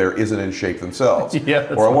trainer there isn't in shape themselves. Yeah,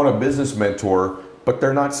 that's or I want a business mentor, but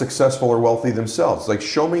they're not successful or wealthy themselves. Like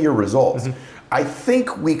show me your results. I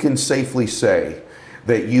think we can safely say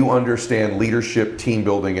that you understand leadership, team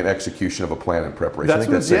building, and execution of a plan and preparation. That's I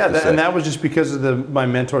think that's safe to say. and that was just because of my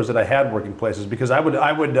mentors that I had working places. Because I would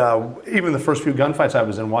even the first few gunfights I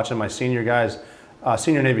was in, watching my senior guys,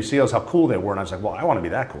 senior Navy SEALs, how cool they were, and I was like, well, I want to be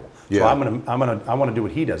that cool. So Yeah. I want to do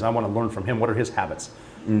what he does. I want to learn from him. What are his habits?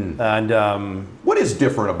 And What is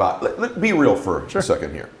different about, let's be real for a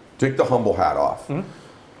second here. Take the humble hat off.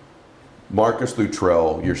 Marcus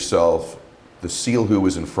Luttrell, yourself, the SEAL who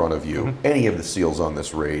was in front of you, any of the SEALs on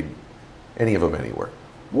this raid, any of them anywhere.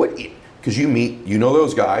 Because you meet,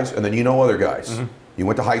 those guys, and then you know other guys. You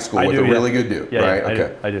went to high school with a really good dude, Yeah, right?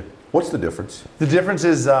 yeah, I do. What's the difference? The difference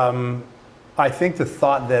is, I think the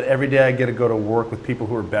thought that every day I get to go to work with people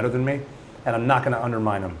who are better than me, and I'm not going to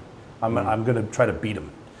undermine them. I'm going to try to beat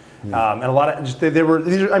them. And a lot of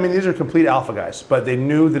these are complete alpha guys, but they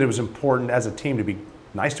knew that it was important as a team to be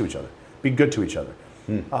nice to each other, be good to each other.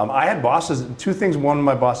 I had bosses. 2 things. One of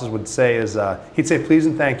my bosses would say is he'd say please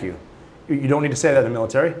and thank you. You don't need to say that in the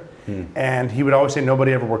military. And he would always say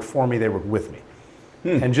nobody ever worked for me; they worked with me.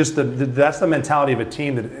 And just that's the mentality of a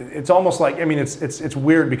team. That it's almost like, it's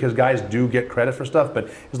weird because guys do get credit for stuff, but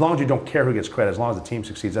as long as you don't care who gets credit, as long as the team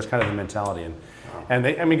succeeds, that's kind of the mentality.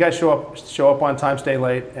 And guys show up on time, stay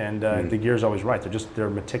late, and the gear's always right. They're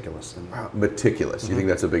meticulous. Meticulous. You think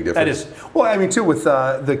that's a big difference? That is. Well, too, with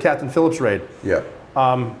the Captain Phillips raid. Yeah.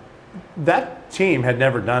 That team had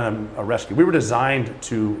never done a rescue. We were designed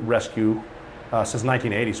to rescue since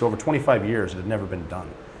 1980, so over 25 years it had never been done.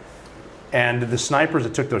 And the snipers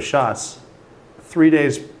that took those shots 3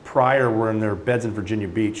 days prior were in their beds in Virginia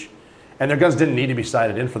Beach, and their guns didn't need to be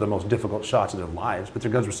sighted in for the most difficult shots of their lives, but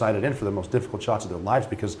their guns were sighted in for the most difficult shots of their lives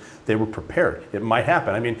because they were prepared. It might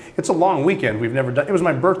happen. It's a long weekend. We've never done. It was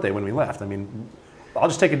my birthday when we left. I'll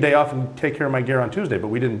just take a day off and take care of my gear on Tuesday, but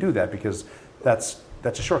we didn't do that because that's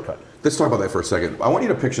a shortcut. Let's talk about that for a second. I want you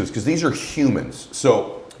to picture this because these are humans.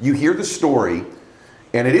 So you hear the story,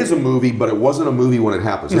 and it is a movie, but it wasn't a movie when it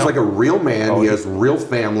happens. He's like a real man. He has real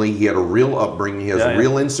family. He had a real upbringing. He has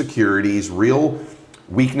real insecurities, real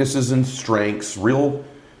weaknesses and strengths,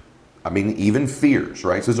 even fears,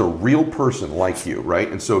 right? So he's a real person like you, right?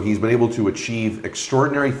 And so he's been able to achieve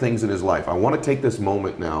extraordinary things in his life. I want to take this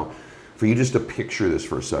moment now for you just to picture this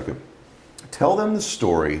for a second. Tell them the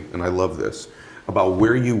story, and I love this, about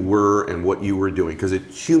where you were and what you were doing, because it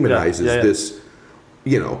humanizes this,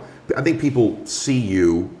 I think people see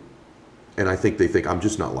you and I think they think, I'm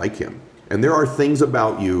just not like him. And there are things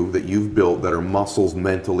about you that you've built that are muscles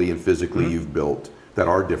mentally and physically you've built that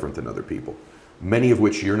are different than other people, many of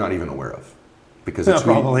which you're not even aware of because it's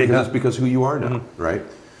who you are now, right?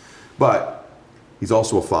 But he's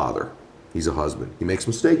also a father. He's a husband. He makes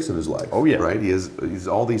mistakes in his life. Oh yeah, right. He's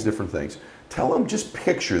all these different things. Tell him, just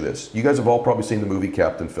picture this. You guys have all probably seen the movie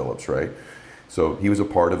Captain Phillips, right? So he was a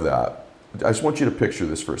part of that. I just want you to picture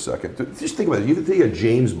this for a second. Just think about it. You take a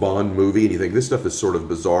James Bond movie and you think this stuff is sort of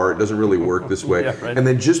bizarre. It doesn't really work this way. Right. And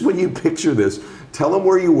then just when you picture this, tell them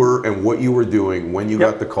where you were and what you were doing when you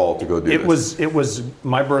got the call to go do this. It was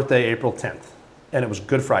my birthday, April 10th, and it was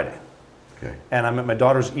Good Friday. Okay. And I'm at my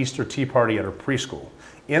daughter's Easter tea party at her preschool.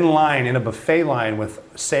 In a buffet line with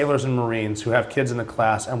sailors and Marines who have kids in the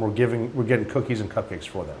class, and we're getting cookies and cupcakes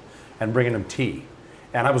for them and bringing them tea.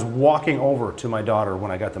 And I was walking over to my daughter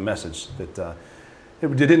when I got the message that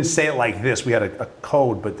It didn't say it like this. We had a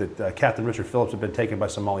code, but that Captain Richard Phillips had been taken by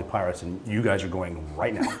Somali pirates, and you guys are going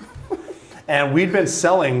right now. And we'd been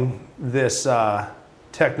selling this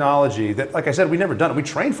technology that, like I said, we'd never done it. We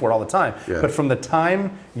trained for it all the time. Yeah. But from the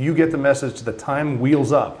time you get the message to the time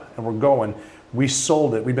wheels up and we're going, we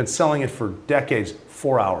sold it. We've been selling it for decades,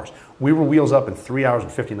 4 hours. We were wheels up in 3 hours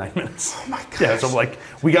and 59 minutes. Oh my gosh. Yeah, so I'm like,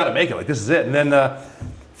 we got to make it. Like, this is it. And then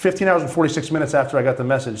 15 hours and 46 minutes after I got the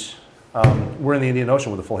message, we're in the Indian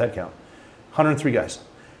Ocean with a full head count. 103 guys.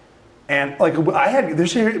 And like I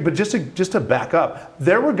had, but just to back up,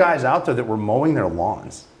 there were guys out there that were mowing their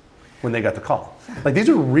lawns when they got the call. Like, these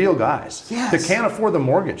are real guys that can't afford the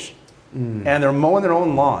mortgage, and they're mowing their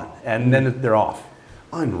own lawn, and then they're off.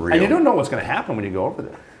 Unreal. And you don't know what's going to happen when you go over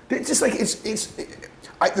there. It's just like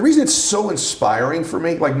the reason it's so inspiring for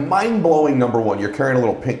me, like mind-blowing. Number one, you're carrying a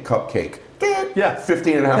little pink cupcake. Yeah.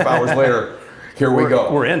 15 and a half hours later, here we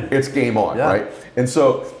go. We're in. It's game on, right? And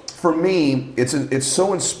so for me, it's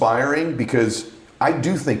so inspiring because I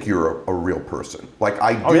do think you're a real person. Like,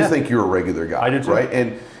 I do think you're a regular guy. I do too.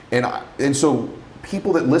 Right? And so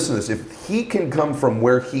people that listen to this, if he can come from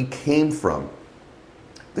where he came from,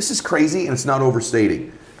 this is crazy and it's not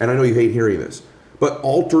overstating. And I know you hate hearing this, but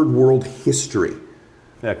altered world history.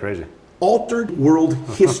 Yeah, crazy. Altered world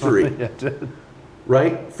history. Yeah, dude.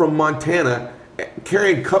 Right? From Montana,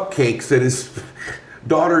 carrying cupcakes at his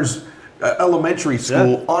daughter's elementary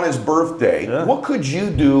school on his birthday. Yeah. What could you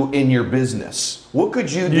do in your business? What could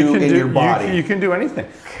you do in your body? You can do anything.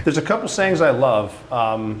 There's a couple sayings I love.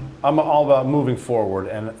 I'm all about moving forward,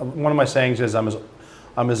 and one of my sayings is I'm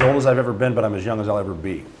as old as I've ever been, but I'm as young as I'll ever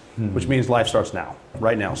be, which means life starts now.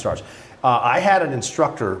 Right now it starts. I had an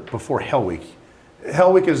instructor before Hell Week.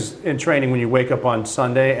 Hell Week is in training when you wake up on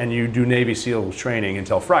Sunday and you do Navy SEAL training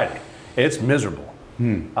until Friday. It's miserable.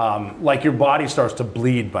 Like, your body starts to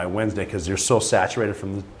bleed by Wednesday because you're so saturated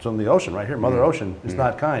from the ocean right here. Mother Ocean is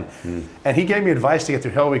not kind. And he gave me advice to get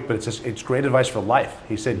through Hell Week, but it's great advice for life.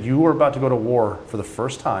 He said, you are about to go to war for the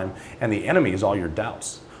first time, and the enemy is all your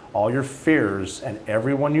doubts, all your fears, and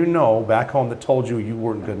everyone you know back home that told you you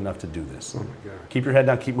weren't good enough to do this. Oh my God. Keep your head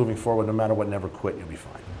down, keep moving forward, no matter what, never quit, you'll be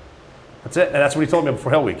fine. That's it. And that's what he told me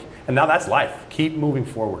before Hell Week. And now that's life. Keep moving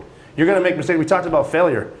forward. You're going to make mistakes. We talked about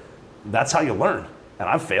failure. That's how you learn. And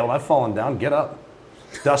I've failed. I've fallen down. Get up.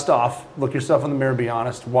 Dust off. Look yourself in the mirror. Be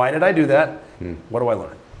honest. Why did I do that? What do I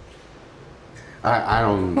learn? I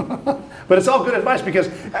don't... But it's all good advice because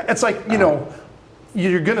it's like,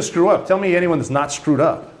 you're going to screw up. Tell me anyone that's not screwed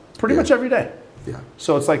up. Pretty much every day. Yeah.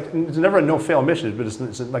 So it's like, it's never a no-fail mission, but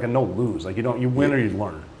it's like a no-lose. Like, you win or you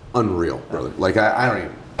learn. Unreal, brother. Like, I don't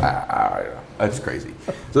even... that's crazy.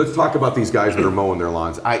 So let's talk about these guys that are mowing their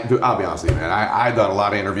lawns. I'll be honest with you, man. I've done a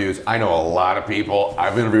lot of interviews. I know a lot of people.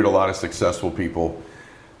 I've interviewed a lot of successful people.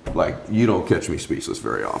 Like, you don't catch me speechless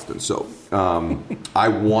very often. So I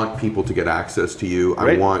want people to get access to you.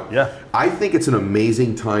 Great. I think it's an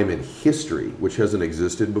amazing time in history, which hasn't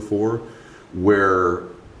existed before, where,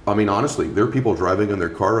 I mean, honestly, there are people driving in their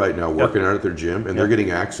car right now, working out at their gym, and they're getting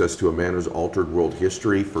access to a man who's altered world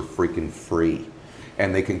history for freaking free.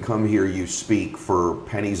 And they can come hear you speak for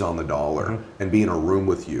pennies on the dollar and be in a room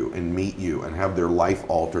with you and meet you and have their life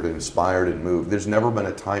altered and inspired and moved. There's never been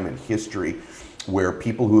a time in history where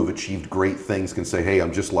people who have achieved great things can say, hey,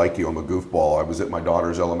 I'm just like you, I'm a goofball, I was at my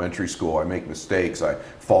daughter's elementary school, I make mistakes, I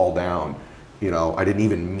fall down. I didn't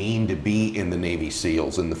even mean to be in the Navy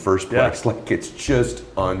SEALs in the first place. Like, it's just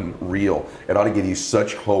unreal. It ought to give you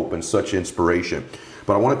such hope and such inspiration.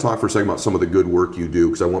 But I want to talk for a second about some of the good work you do,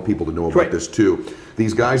 because I want people to know about this too.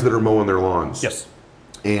 These guys that are mowing their lawns. Yes.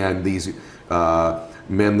 And these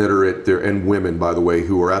men that are at their, and women, by the way,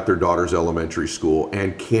 who are at their daughter's elementary school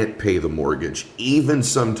and can't pay the mortgage, even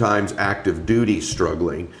sometimes active duty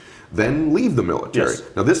struggling, then leave the military. Yes.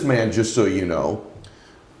 Now, this man, just so you know,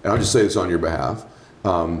 and I'll just say this on your behalf,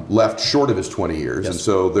 left short of his 20 years. Yes. And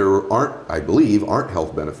so there aren't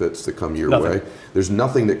health benefits that come your way. There's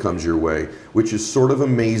nothing that comes your way, which is sort of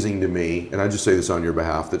amazing to me. And I just say this on your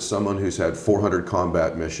behalf, that someone who's had 400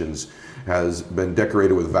 combat missions, has been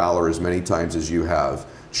decorated with valor as many times as you have,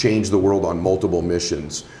 changed the world on multiple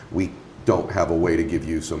missions. We don't have a way to give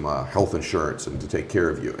you some health insurance and to take care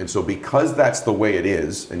of you. And so because that's the way it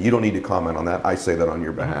is, and you don't need to comment on that, I say that on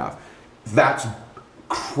your behalf, that's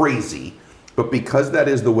crazy. But because that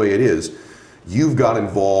is the way it is, you've got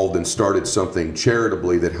involved and started something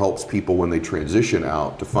charitably that helps people when they transition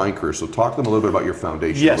out to find careers. So talk to them a little bit about your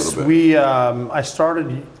foundation a little bit. I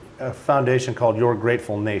started a foundation called Your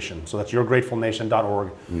Grateful Nation. So that's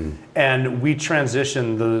yourgratefulnation.org. And we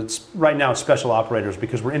transition right now special operators,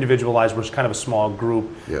 because we're individualized, we're kind of a small group,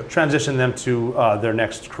 transition them to their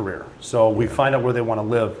next career. So we find out where they want to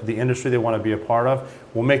live, the industry they want to be a part of.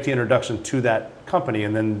 We'll make the introduction to that company,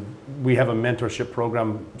 and then we have a mentorship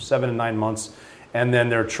program, 7 to 9 months, and then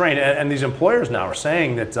they're trained. And these employers now are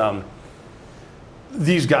saying that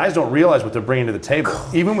these guys don't realize what they're bringing to the table,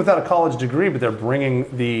 even without a college degree, but they're bringing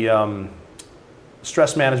the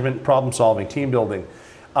stress management, problem solving, team building.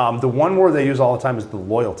 The one word they use all the time is the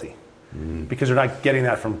loyalty, because they're not getting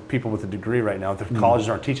that from people with a degree right now. The colleges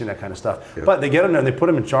aren't teaching that kind of stuff. But they get them there and they put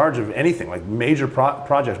them in charge of anything, like major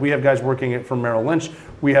projects. We have guys working for Merrill Lynch.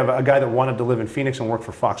 We have a guy that wanted to live in Phoenix and work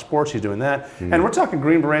for Fox Sports. He's doing that. And we're talking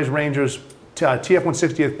Green Berets, Rangers,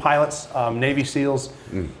 TF-160th pilots, Navy SEALs.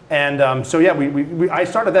 And I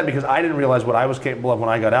started that because I didn't realize what I was capable of when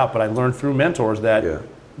I got out, but I learned through mentors that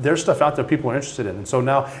there's stuff out there people are interested in. And so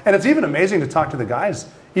now, and it's even amazing to talk to the guys,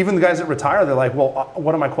 even the guys that retire, they're like, well,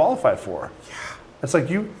 what am I qualified for? It's like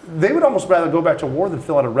they would almost rather go back to war than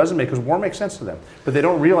fill out a resume, because war makes sense to them. But they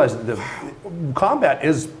don't realize that the combat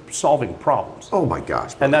is solving problems. Oh my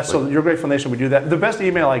gosh. And that's, so Your Grateful Nation, we do that. The best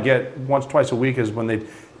email I get once, twice a week is when they,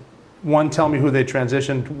 tell me who they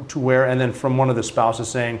transitioned to where, and then from one of the spouses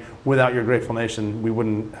saying, without Your Grateful Nation, we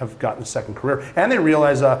wouldn't have gotten a second career. And they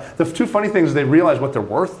realize, the two funny things is they realize what they're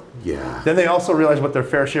worth. Yeah. Then they also realize what their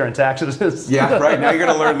fair share in taxes is. Yeah, right. Now you're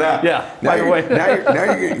going to learn that. By the way.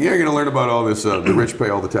 Now you're going to learn about all this, the rich pay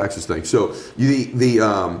all the taxes thing. So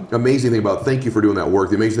the amazing thing about, thank you for doing that work,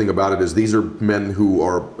 the amazing thing about it is these are men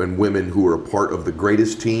and women who are a part of the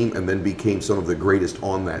greatest team and then became some of the greatest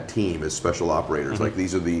on that team as special operators. Like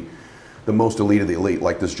these are the most elite of the elite,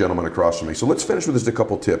 like this gentleman across from me. So let's finish with just a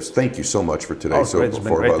couple tips. Thank you so much for today. Oh,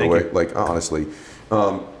 great. By the way, like honestly,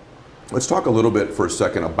 let's talk a little bit for a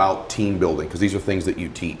second about team building, because these are things that you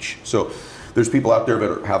teach. So there's people out there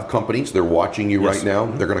that have companies. They're watching you right now.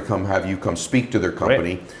 They're going to have you come speak to their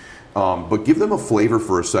company. But give them a flavor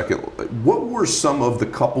for a second. What were some of the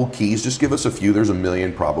couple keys? Just give us a few. There's a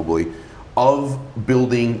million probably, of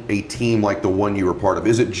building a team like the one you were part of.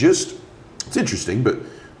 Is it just? It's interesting, but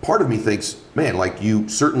part of me thinks, man, like you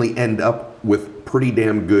certainly end up with pretty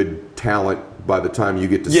damn good talent by the time you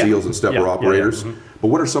get to SEALs and stepper operators. But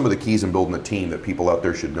what are some of the keys in building a team that people out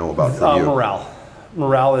there should know about for you?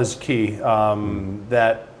 Morale is key.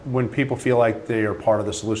 That when people feel like they are part of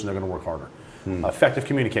the solution, they're going to work harder. Effective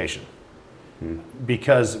communication.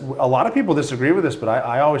 Because a lot of people disagree with this, but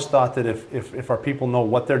I always thought that if our people know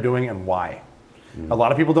what they're doing and why. A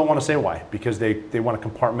lot of people don't want to say why, because they want to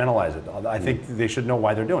compartmentalize it. I think they should know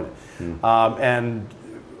why they're doing it. And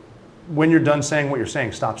when you're done saying what you're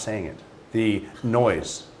saying, stop saying it. The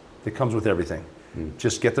noise that comes with everything.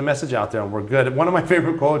 Just get the message out there and we're good. One of my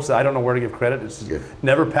favorite quotes, I don't know where to give credit, is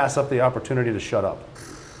never pass up the opportunity to shut up.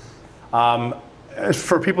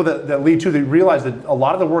 For people that lead to, they realize that a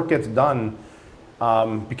lot of the work gets done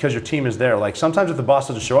because your team is there. Like sometimes if the boss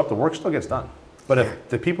doesn't show up, the work still gets done. But if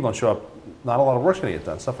the people don't show up, not a lot of work's going to get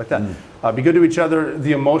done, stuff like that. Be good to each other.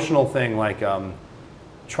 The emotional thing, like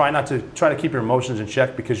try to keep your emotions in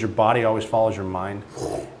check, because your body always follows your mind.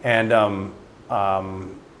 And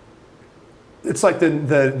it's like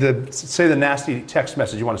the nasty text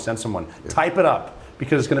message you want to send someone. Type it up,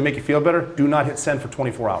 because it's going to make you feel better. Do not hit send for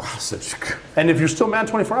 24 hours. And if you're still mad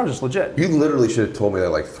 24 hours, it's legit. You literally should have told me that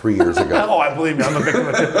like 3 years ago. Oh, I believe me, I'm a victim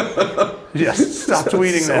of it. Yes, stop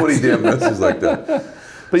tweeting that. So many damn messages like that.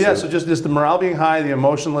 But yeah, so just the morale being high, the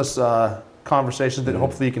emotionless conversations that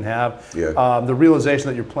hopefully you can have, the realization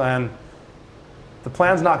that the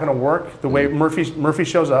plan's not going to work the way Murphy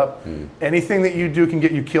shows up. Anything that you do can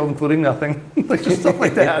get you killed, including nothing, like just stuff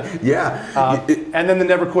like that. And then the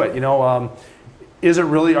never quit. Is it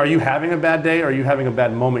really? Are you having a bad day? Or are you having a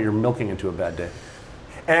bad moment? You're milking into a bad day.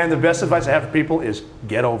 And the best advice I have for people is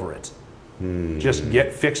get over it. Just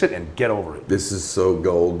fix it and get over it. This is so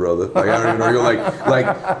gold, brother. Like I don't even know. You're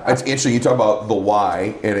like it's interesting. You talk about the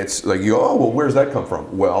why, and it's like where's that come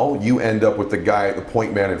from? Well, you end up with the guy, the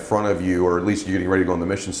point man in front of you, or at least you're getting ready to go on the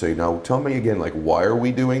mission. Say, now tell me again, like why are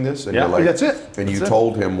we doing this? And you're like, that's it. And you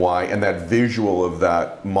told him why, and that visual of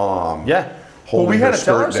that mom. Well, we had to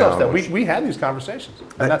tell ourselves that we had these conversations,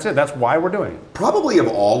 and that's it. That's why we're doing it. Probably of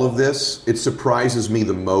all of this, it surprises me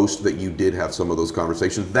the most that you did have some of those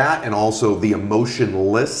conversations. That, and also the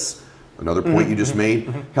emotionless Another point you just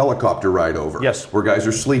made, helicopter ride over. Yes. Where guys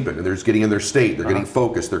are sleeping and they're just getting in their state, they're getting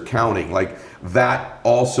focused, they're counting. Like that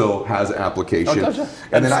also has application. Oh,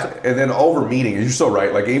 and then over meeting, you're so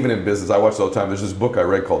right. Like even in business, I watch all the time. There's this book I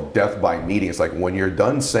read called Death by Meeting. It's like when you're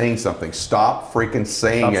done saying something, stop freaking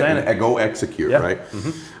saying it and go execute, right?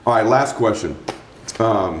 All right, last question.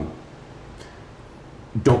 Don't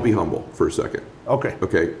be humble for a second. Okay.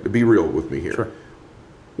 Okay, be real with me here. Sure.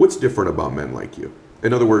 What's different about men like you?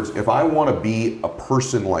 In other words, if I want to be a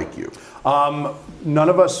person like you. None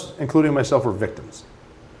of us, including myself, are victims.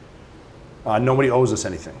 Nobody owes us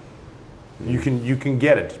anything. You can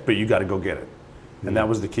get it, but you got to go get it. And that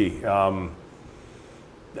was the key. That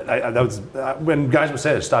was when guys would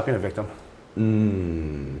say it, stop being a victim.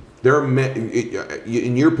 There are men,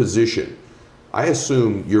 in your position, I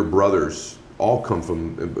assume your brothers all come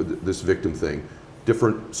from this victim thing.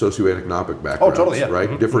 Different socioeconomic backgrounds, totally, yeah.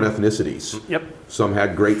 right? Different ethnicities. Yep. Some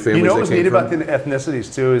had great families. You know what's neat about from. the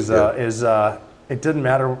ethnicities too is it didn't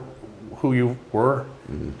matter who you were.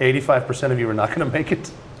 85% of you are not going to make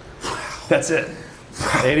it. That's it.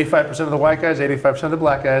 85% of the white guys, 85% of the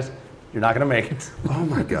black guys, you're not going to make it. Oh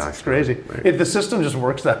my gosh, it's crazy. Right. The system just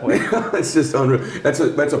works that way. It's just unreal. That's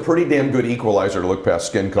a pretty damn good equalizer to look past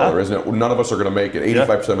skin color, isn't it? None of us are going to make it.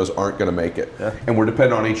 85% of us aren't going to make it, and we're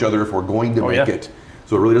dependent on each other if we're going to make it.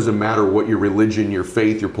 So it really doesn't matter what your religion, your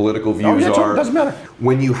faith, your political views are. It doesn't matter.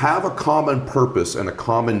 When you have a common purpose and a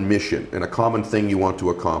common mission and a common thing you want to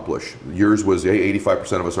accomplish, yours was, hey,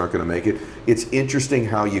 85% of us aren't going to make it. It's interesting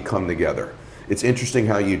how you come together. It's interesting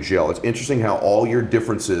how you gel. It's interesting how all your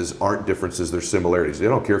differences aren't differences, they're similarities. They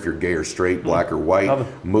don't care if you're gay or straight, black or white,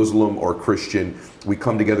 Muslim or Christian. We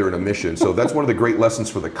come together in a mission. So that's one of the great lessons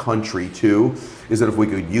for the country too, is that if we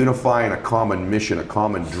could unify in a common mission, a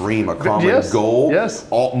common dream, a common goal,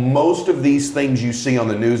 most of these things you see on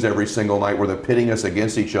the news every single night where they're pitting us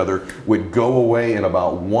against each other would go away in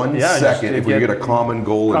about 1 second if we get a common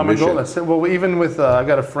goal and mission. That's it. Well, even with, I've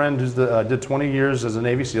got a friend who's did 20 years as a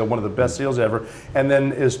Navy SEAL, one of the best SEAls ever, and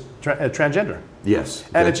then is transgender. Yes.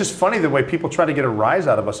 And it's just funny the way people try to get a rise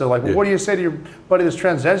out of us. They're like, well, what do you say to your buddy that's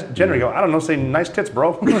transgender? You go, I don't know, say nice tits,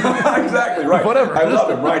 bro. Exactly, right. Whatever. I love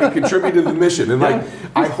him, right? He contributed to the mission. And like,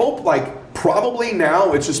 I hope probably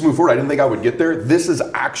now, it's just move forward. I didn't think I would get there. This is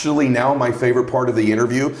actually now my favorite part of the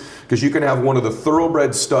interview, because you can have one of the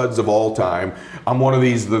thoroughbred studs of all time. I'm one of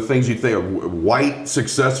the things you'd think, a white,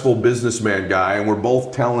 successful businessman guy, and we're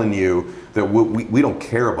both telling you that we don't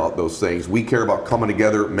care about those things. We care about coming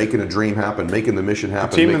together, making a dream happen, making the mission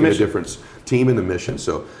happen, making a difference. Team in the mission.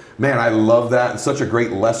 So, man, I love that. It's such a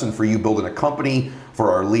great lesson for you building a company,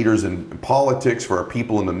 for our leaders in politics, for our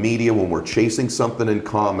people in the media. When we're chasing something in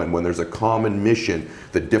common, when there's a common mission,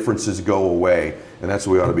 the differences go away, and that's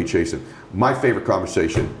what we ought to be chasing. My favorite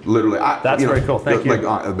conversation, literally. That's very cool. Thank you.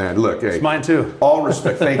 Man, look, hey. It's mine too. All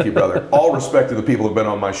respect. Thank you, brother. All respect to the people who've been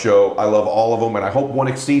on my show. I love all of them, and I hope one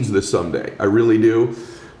exceeds this someday. I really do.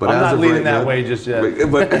 But I'm not leading that way just yet.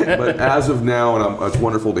 But as of now, and it's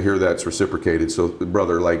wonderful to hear that it's reciprocated. So,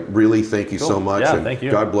 brother, really, thank you so much. Yeah, and thank you.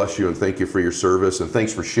 God bless you, and thank you for your service, and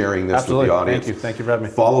thanks for sharing this with the audience. Thank you for having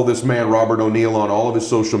me. Follow this man, Robert O'Neill, on all of his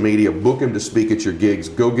social media. Book him to speak at your gigs.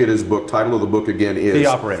 Go get his book. Title of the book again is The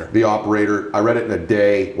Operator. The Operator. I read it in a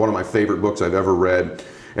day. One of my favorite books I've ever read.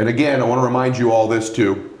 And again, I want to remind you all this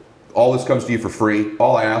too. All this comes to you for free.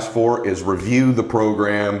 All I ask for is review the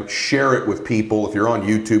program, share it with people. If you're on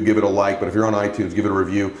YouTube, give it a like, but if you're on iTunes, give it a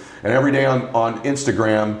review. And every day on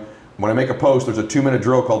Instagram, when I make a post, there's a 2-minute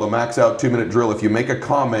drill called the Max Out 2-minute drill. If you make a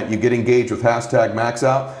comment, you get engaged with hashtag Max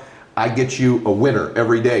Out, I get you a winner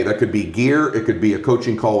every day. That could be gear, it could be a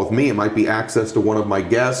coaching call with me, it might be access to one of my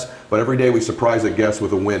guests, but every day we surprise a guest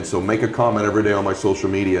with a win. So make a comment every day on my social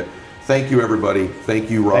media. Thank you, everybody. Thank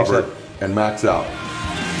you, Robert. Thanks, and Max Out.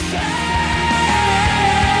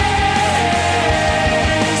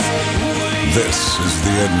 This is the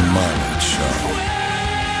Ed Milet